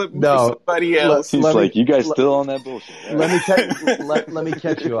need to flip him to somebody else. He's like, you guys still on that bullshit. Right? Let me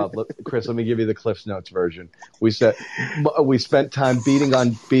catch you up, Chris. Let me give you the Cliff's Notes version. We spent time beating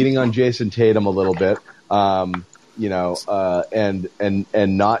on Jason Tatum a little bit. And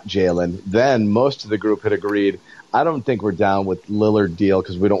not Jalen. Then most of the group had agreed I don't think we're down with Lillard deal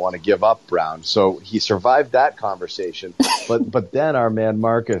because we don't want to give up Brown. So he survived that conversation. But then our man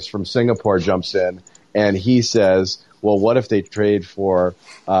Marcus from Singapore jumps in and he says, well, what if they trade for,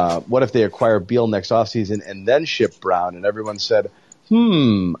 what if they acquire Beal next offseason and then ship Brown? And everyone said,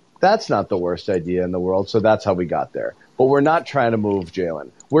 that's not the worst idea in the world. So that's how we got there. But we're not trying to move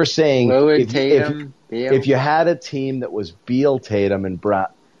Jalen. We're saying Lillard, Tatum, Beal. If you had a team that was Beal, Tatum, and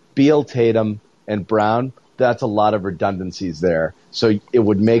Brown, that's a lot of redundancies there. So it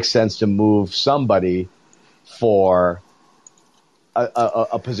would make sense to move somebody for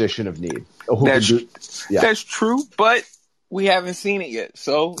a position of need. That's true, but we haven't seen it yet,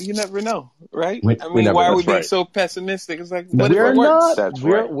 so you never know, right? Why are we being so pessimistic? It's like, what we're if it works?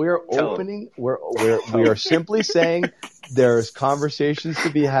 not. We're opening. We are simply saying there's conversations to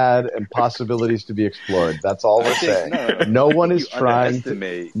be had and possibilities to be explored. That's all we're saying. No one is trying to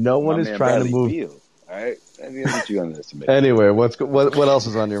move. Beal, all right, I think that's what you underestimate. Anyway, what else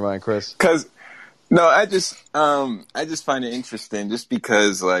is on your mind, Chris? Because I just find it interesting, just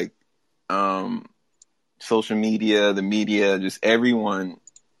because social media, the media, just everyone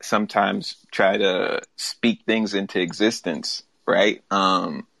sometimes try to speak things into existence, right?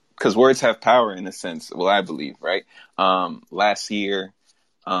 Because words have power in a sense. Well, I believe, right? Last year,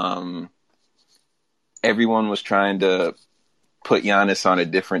 everyone was trying to put Giannis on a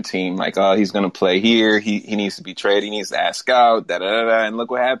different team. Like, oh, he's going to play here. He needs to be traded. He needs to ask out, da-da-da-da. And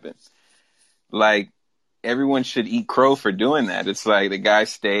look what happened. Like, everyone should eat crow for doing that. It's like the guy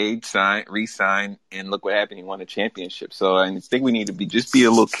stayed, re-signed, and look what happened. He won a championship. So I think we need to be a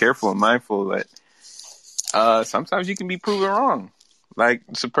little careful and mindful that sometimes you can be proven wrong. Like,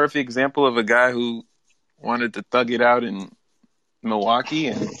 it's a perfect example of a guy who wanted to thug it out in Milwaukee,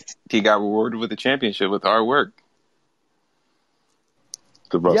 and he got rewarded with a championship with hard work.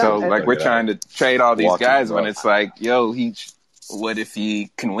 We're trying to trade all these guys when it's like, yo, what if he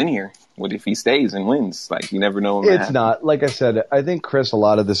can win here? What if he stays and wins? Like, you never know. It's not. Like I said, I think, Chris, a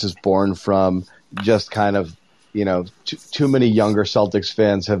lot of this is born from just kind of, too many younger Celtics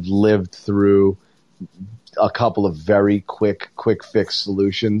fans have lived through a couple of very quick fix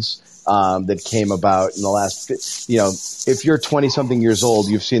solutions that came about in the last, if you're 20-something years old,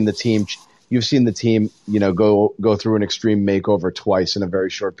 you've seen the team, go through an extreme makeover twice in a very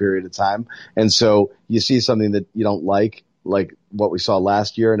short period of time. And so you see something that you don't like what we saw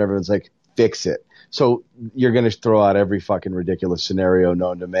last year, and everyone's like, fix it. So you're going to throw out every fucking ridiculous scenario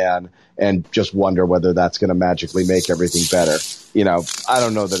known to man and just wonder whether that's going to magically make everything better. I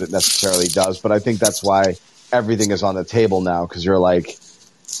don't know that it necessarily does, but I think that's why everything is on the table now, because you're like,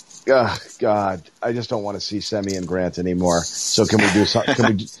 oh, God, I just don't want to see Semi and Grant anymore. So can we do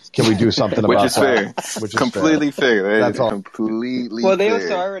something? Can we do something about that? Which is completely fair. That's all. Completely. Well, they fair.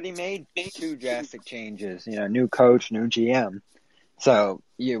 also already made 2 drastic changes. New coach, new GM. So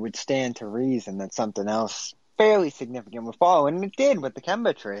you would stand to reason that something else fairly significant would follow, and it did with the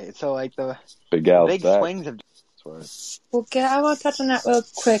Kemba trade. So the big swings of. Well, I want to touch on that real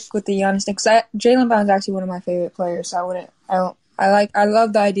quick with the Giannis thing, because Jaylen Brown's actually one of my favorite players. So I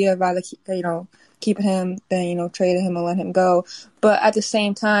love the idea of rather keeping him than trading him and letting him go. But at the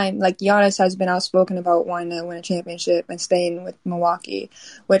same time, Giannis has been outspoken about wanting to win a championship and staying with Milwaukee,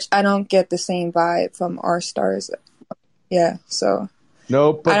 which I don't get the same vibe from our stars. Yeah, so.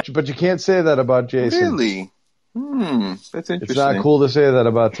 No, but you can't say that about Jason. Really? That's interesting. It's not cool to say that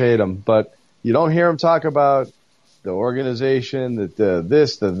about Tatum, but you don't hear him talk about the organization,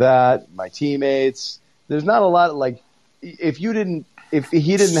 this, that, my teammates. There's not a lot if he didn't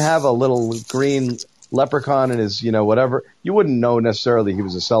have a little green leprechaun in his, whatever, you wouldn't know necessarily he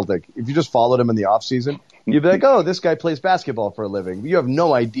was a Celtic. If you just followed him in the off season, you'd be like, oh, this guy plays basketball for a living. You have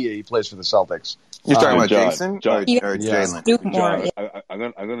no idea he plays for the Celtics. You're talking about Jason? John, or Jalen? John,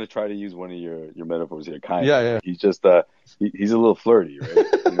 I'm going to try to use one of your metaphors here. Kind of. Yeah. He's just he's a little flirty,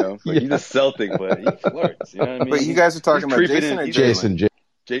 right? He's a Celtic, but he flirts. You know what I mean? But you guys are talking about Jason or Jason?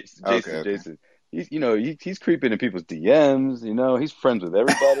 Jason. He's creeping in people's DMs. He's friends with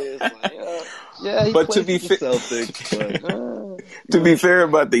everybody. It's he but plays to be for the Celtics. But, to be fair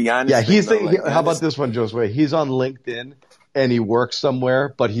about the Giannis, how about this one, Josue? He's on LinkedIn and he works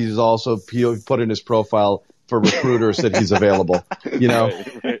somewhere, but he's also put in his profile for recruiters that he's available.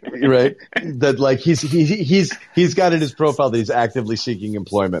 Right? That he's got in his profile that he's actively seeking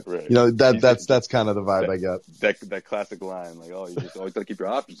employment. Right. That's kind of the vibe I get. That classic line, you just always gotta keep your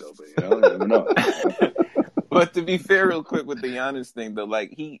options open. You never know. But to be fair, real quick with the Giannis thing, though,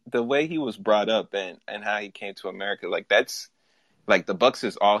 the way he was brought up and how he came to America, that's the Bucks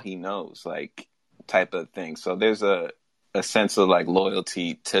is all he knows, type of thing. So there's a sense of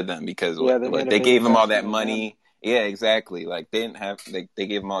loyalty to them because they gave him all that money Yeah, exactly. Like they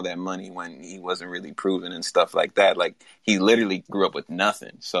gave him all that money when he wasn't really proven and stuff like that. Like he literally grew up with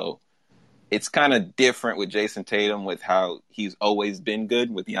nothing. So it's kind of different with Jason Tatum with how he's always been good.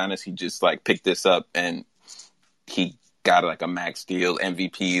 With Giannis, he just like picked this up and he got like a max deal,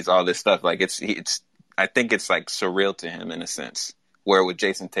 MVPs, all this stuff. Like it's I think it's like surreal to him in a sense. Where with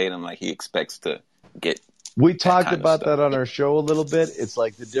Jason Tatum, like he expects to get. We talked about that on our show a little bit. It's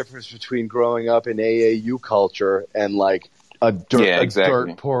like the difference between growing up in AAU culture and like a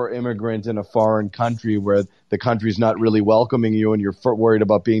dirt poor immigrant in a foreign country where the country's not really welcoming you and you're worried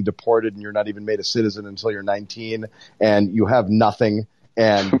about being deported and you're not even made a citizen until you're 19 and you have nothing.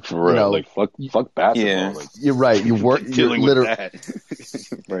 And for real, like fuck basketball. Yeah. Like, you're right. You're literally right.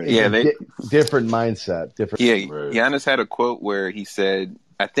 Yeah, different mindset. Different. Yeah, Giannis had a quote where he said,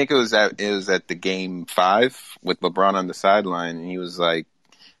 I think it was at the game 5 with LeBron on the sideline, and he was like,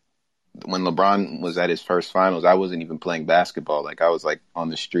 when LeBron was at his first finals, I wasn't even playing basketball. Like I was like on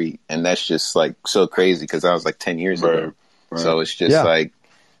the street, and that's just like so crazy because that was like 10 years ago. Right. So it's just like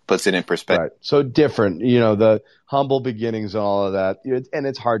puts it in perspective. Right. So different, the humble beginnings and all of that, and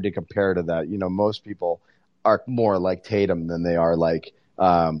it's hard to compare to that. Most people are more like Tatum than they are like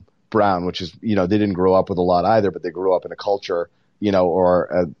Brown, which is they didn't grow up with a lot either, but they grew up in a culture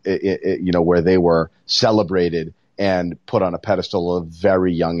or where they were celebrated and put on a pedestal at a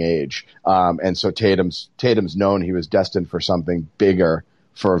very young age. And so Tatum's known he was destined for something bigger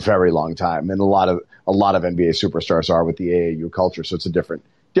for a very long time. And a lot of NBA superstars are with the AAU culture. So it's a different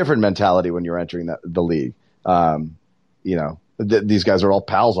mentality when you're entering the league. These guys are all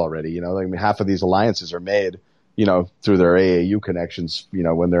pals already, I mean, half of these alliances are made, through their AAU connections,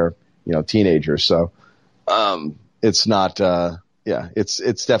 when they're, teenagers. So, it's not,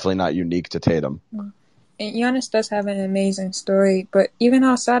 it's definitely not unique to Tatum. And Giannis does have an amazing story, but even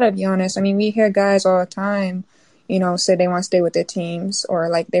outside of Giannis, I mean, we hear guys all the time, say they want to stay with their teams or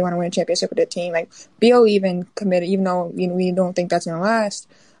like they want to win a championship with their team. Like Beal even committed, even though we don't think that's gonna last.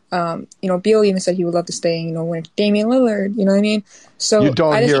 Beal even said he would love to stay, win with Damian Lillard. You know what I mean? So you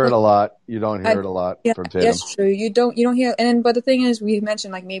don't hear it a lot. You don't hear it a lot from Tatum. That's true. You don't hear. But the thing is, we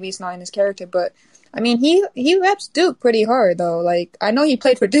mentioned like maybe it's not in his character, but I mean, he reps Duke pretty hard though. Like I know he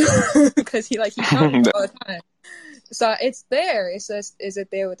played for Duke because he talks all the time. So it's there. It's just, is it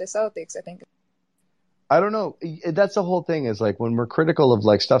there with the Celtics? I think. I don't know. That's the whole thing is like when we're critical of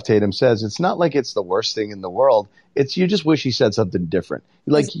like stuff Tatum says, it's not like it's the worst thing in the world. It's you just wish he said something different.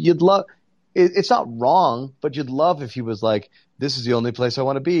 Like you'd love. It's not wrong, but you'd love if he was like, "This is the only place I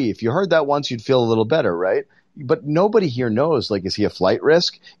want to be." If you heard that once, you'd feel a little better, right? But nobody here knows, like, is he a flight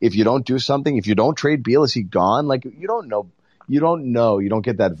risk? If you don't do something, if you don't trade Beal, is he gone? Like, you don't know. You don't know. You don't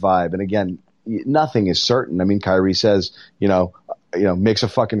get that vibe. And again, nothing is certain. I mean, Kyrie says, makes a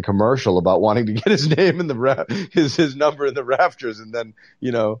fucking commercial about wanting to get his name in his number in the rafters. And then,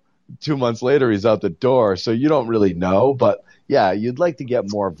 2 months later, he's out the door. So you don't really know. But yeah, you'd like to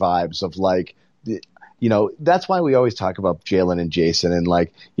get more vibes of like, that's why we always talk about Jalen and Jason and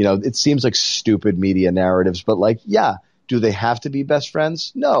like, it seems like stupid media narratives, but like, yeah, do they have to be best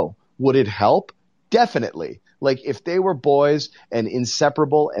friends? No. Would it help? Definitely. Like if they were boys and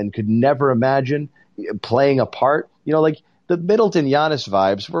inseparable and could never imagine playing apart, like the Middleton Giannis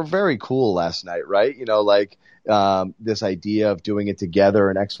vibes were very cool last night, right? This idea of doing it together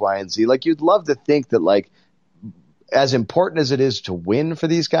and X, Y, and Z, like you'd love to think that like, as important as it is to win for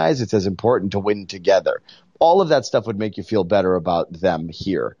these guys, it's as important to win together. All of that stuff would make you feel better about them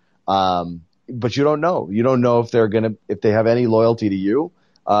here. But you don't know. You don't know if if they have any loyalty to you,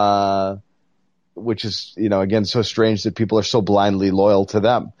 which is, again, so strange that people are so blindly loyal to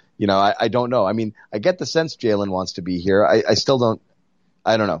them. I don't know. I mean, I get the sense Jalen wants to be here. I still don't.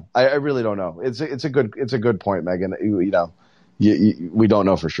 I don't know. I really don't know. It's a good point, Megan. We don't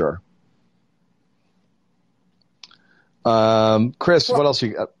know for sure. Chris, what else you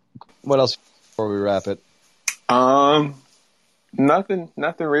got? What else before we wrap it? Nothing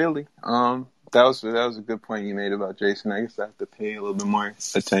really. That was a good point you made about Jason. I guess I have to pay a little bit more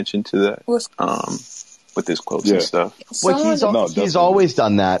attention to that. With his quotes and stuff. Well, he's always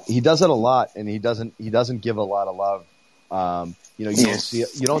done that. He does it a lot, and he doesn't give a lot of love. You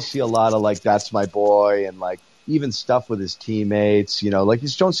don't see a lot of like that's my boy, and like even stuff with his teammates. Like you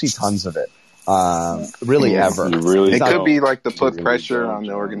just don't see tons of it. Really ever. It could be like to put pressure on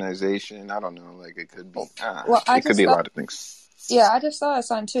the organization. I don't know. Like it could be. It could be a lot of things. Yeah, I just saw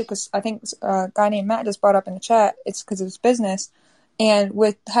something too because I think a guy named Matt just brought up in the chat. It's because of his business, and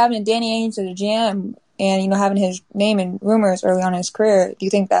with having Danny Ainge as a GM and having his name in rumors early on in his career, do you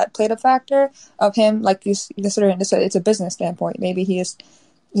think that played a factor of him? Like you considering this, it's a business standpoint. Maybe he's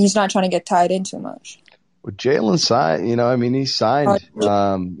not trying to get tied in too much. Well, Jalen signed. He signed.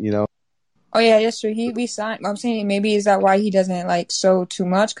 Oh yeah, that's true. He signed. I'm saying maybe is that why he doesn't like show too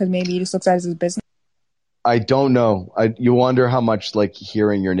much because maybe he just looks at it as his business. I don't know. You wonder how much like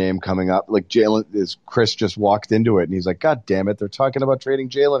hearing your name coming up, like Chris just walked into it and he's like, God damn it, they're talking about trading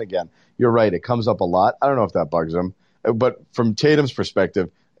Jalen again. You're right. It comes up a lot. I don't know if that bugs him, but from Tatum's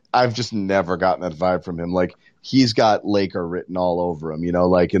perspective, I've just never gotten that vibe from him. Like he's got Laker written all over him,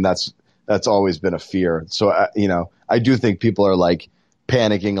 and that's always been a fear. So, I do think people are like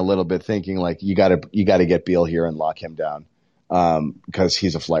panicking a little bit thinking like you gotta get Beal here and lock him down. Because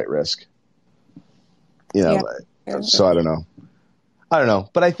he's a flight risk. Yeah. So I don't know.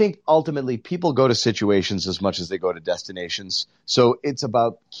 But I think ultimately people go to situations as much as they go to destinations. So it's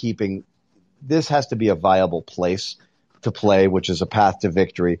about this has to be a viable place to play, which is a path to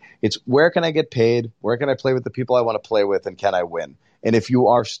victory. It's where can I get paid? Where can I play with the people I want to play with? And can I win? And if you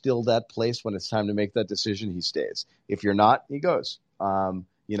are still that place when it's time to make that decision, he stays. If you're not, he goes. I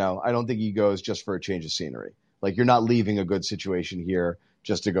don't think he goes just for a change of scenery. Like you're not leaving a good situation here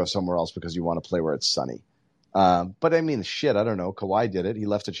just to go somewhere else because you want to play where it's sunny. But I mean, shit, I don't know. Kawhi did it. He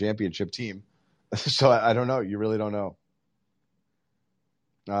left a championship team. So I don't know. You really don't know.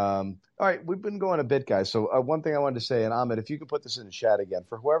 All right, we've been going a bit, guys. So one thing I wanted to say, and Ahmed, if you could put this in the chat again,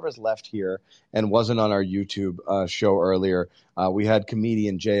 for whoever's left here and wasn't on our YouTube show earlier, we had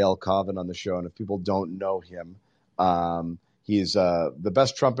comedian J.L. Coven on the show, and if people don't know him, he's the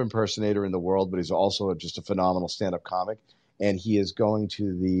best Trump impersonator in the world, but he's also just a phenomenal stand-up comic. And he is going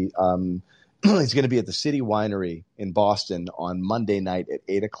to he's going to be at the City Winery in Boston on Monday night at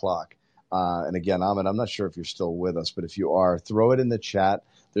 8 o'clock. And again, Ahmed, I'm not sure if you're still with us, but if you are, throw it in the chat.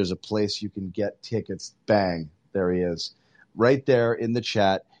 There's a place you can get tickets. Bang, there he is. Right there in the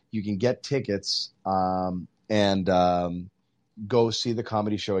chat, you can get tickets and go see the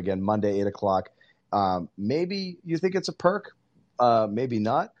comedy show again Monday, 8 o'clock. Maybe you think it's a perk, maybe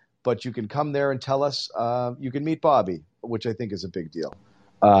not, but you can come there and tell us. You can meet Bobby, which I think is a big deal.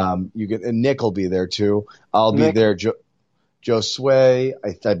 And Nick will be there too. I'll be there. Joe Sway,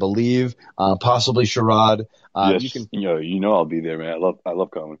 I believe, possibly Sherrod. Yes, I'll be there, man. I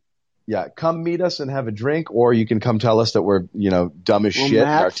love coming. Yeah, come meet us and have a drink, or you can come tell us that we're dumb as shit and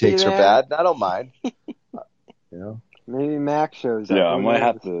our takes are bad. I don't mind. Maybe Max shows up. Yeah, I might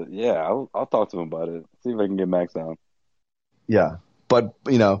have to. Yeah, I'll talk to him about it. See if I can get Max down. Yeah, but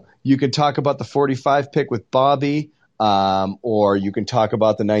you can talk about the 45 pick with Bobby. Or you can talk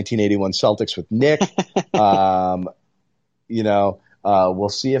about the 1981 Celtics with Nick. We'll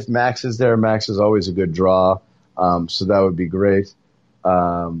see if Max is there. Max is always a good draw. So that would be great.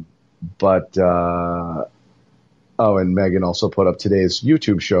 And Megan also put up today's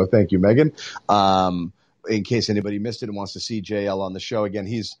YouTube show. Thank you, Megan. In case anybody missed it and wants to see JL on the show again,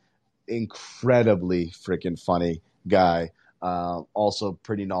 he's incredibly freaking funny guy. Also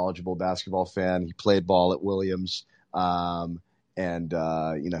pretty knowledgeable basketball fan. He played ball at Williams. He was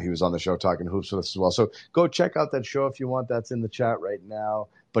on the show talking hoops with us as well. So go check out that show if you want. That's in the chat right now.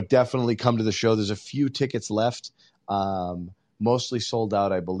 But definitely come to the show. There's a few tickets left, mostly sold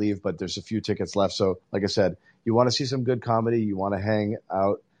out, I believe, but there's a few tickets left. So like I said, you want to see some good comedy, you want to hang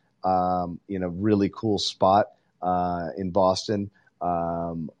out in a really cool spot in Boston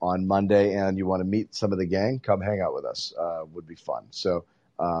on Monday, and you want to meet some of the gang, come hang out with us. Would be fun. So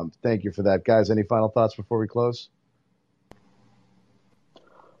thank you for that. Guys, any final thoughts before we close?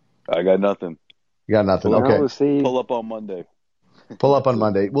 I got nothing. You got nothing. Okay. We'll see. Pull up on Monday. Pull up on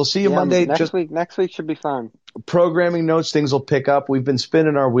Monday. We'll see you Monday. Next week should be fun. Programming notes, things will pick up. We've been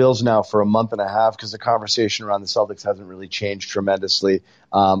spinning our wheels now for a month and a half because the conversation around the Celtics hasn't really changed tremendously.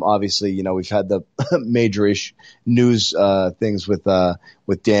 Obviously, we've had the major-ish news things with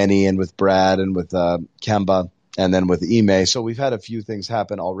Danny and with Brad and with Kemba and then with Ime. So we've had a few things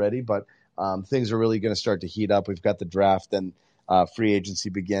happen already, but things are really going to start to heat up. We've got the draft and free agency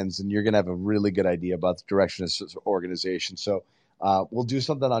begins, and you're going to have a really good idea about the direction of this organization. So we'll do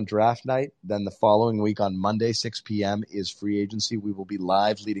something on draft night. Then the following week on Monday, 6 p.m. is free agency. We will be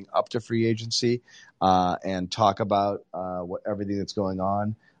live leading up to free agency and talk about everything that's going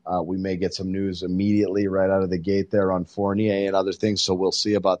on. We may get some news immediately right out of the gate there on Fournier and other things, so we'll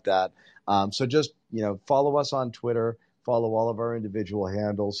see about that. So just follow us on Twitter. Follow all of our individual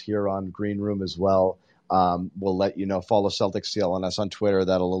handles here on Green Room as well. We'll let you know. Follow Celtics CLNS on Twitter.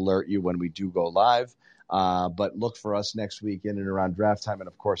 That'll alert you when we do go live. But look for us next week in and around draft time. And,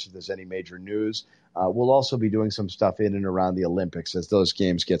 of course, if there's any major news, we'll also be doing some stuff in and around the Olympics as those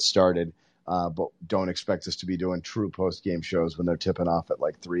games get started. But don't expect us to be doing true post-game shows when they're tipping off at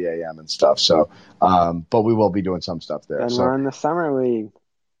like 3 a.m. and stuff. So, but we will be doing some stuff there. And we're in the summer league.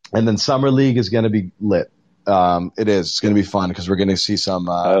 And then Summer League is going to be lit. It is. It's going to be fun because we're going to see some.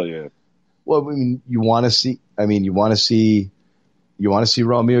 Oh yeah. Well, I mean, you want to see Romeo. You want to see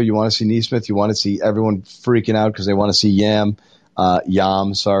Neesmith. You want to see everyone freaking out because they want to see Yam.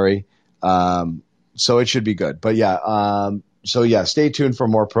 Sorry. So it should be good. But yeah. Stay tuned for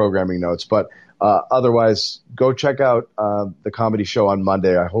more programming notes. But otherwise, go check out the comedy show on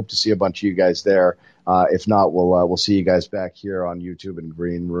Monday. I hope to see a bunch of you guys there. If not, we'll see you guys back here on YouTube and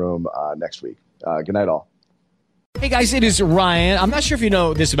Green Room next week. Good night, all. Hey guys, it is Ryan. I'm not sure if you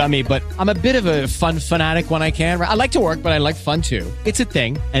know this about me, but I'm a bit of a fun fanatic when I can. I like to work, but I like fun too. It's a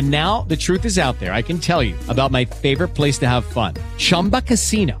thing. And now the truth is out there. I can tell you about my favorite place to have fun. Chumba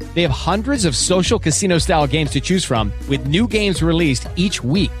Casino. They have hundreds of social casino style games to choose from with new games released each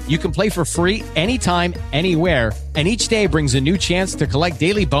week. You can play for free anytime, anywhere. And each day brings a new chance to collect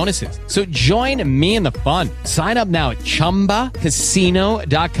daily bonuses. So join me in the fun. Sign up now at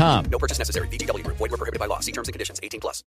ChumbaCasino.com. No purchase necessary. VGW Group. Void where prohibited by law. See terms and conditions. 18+.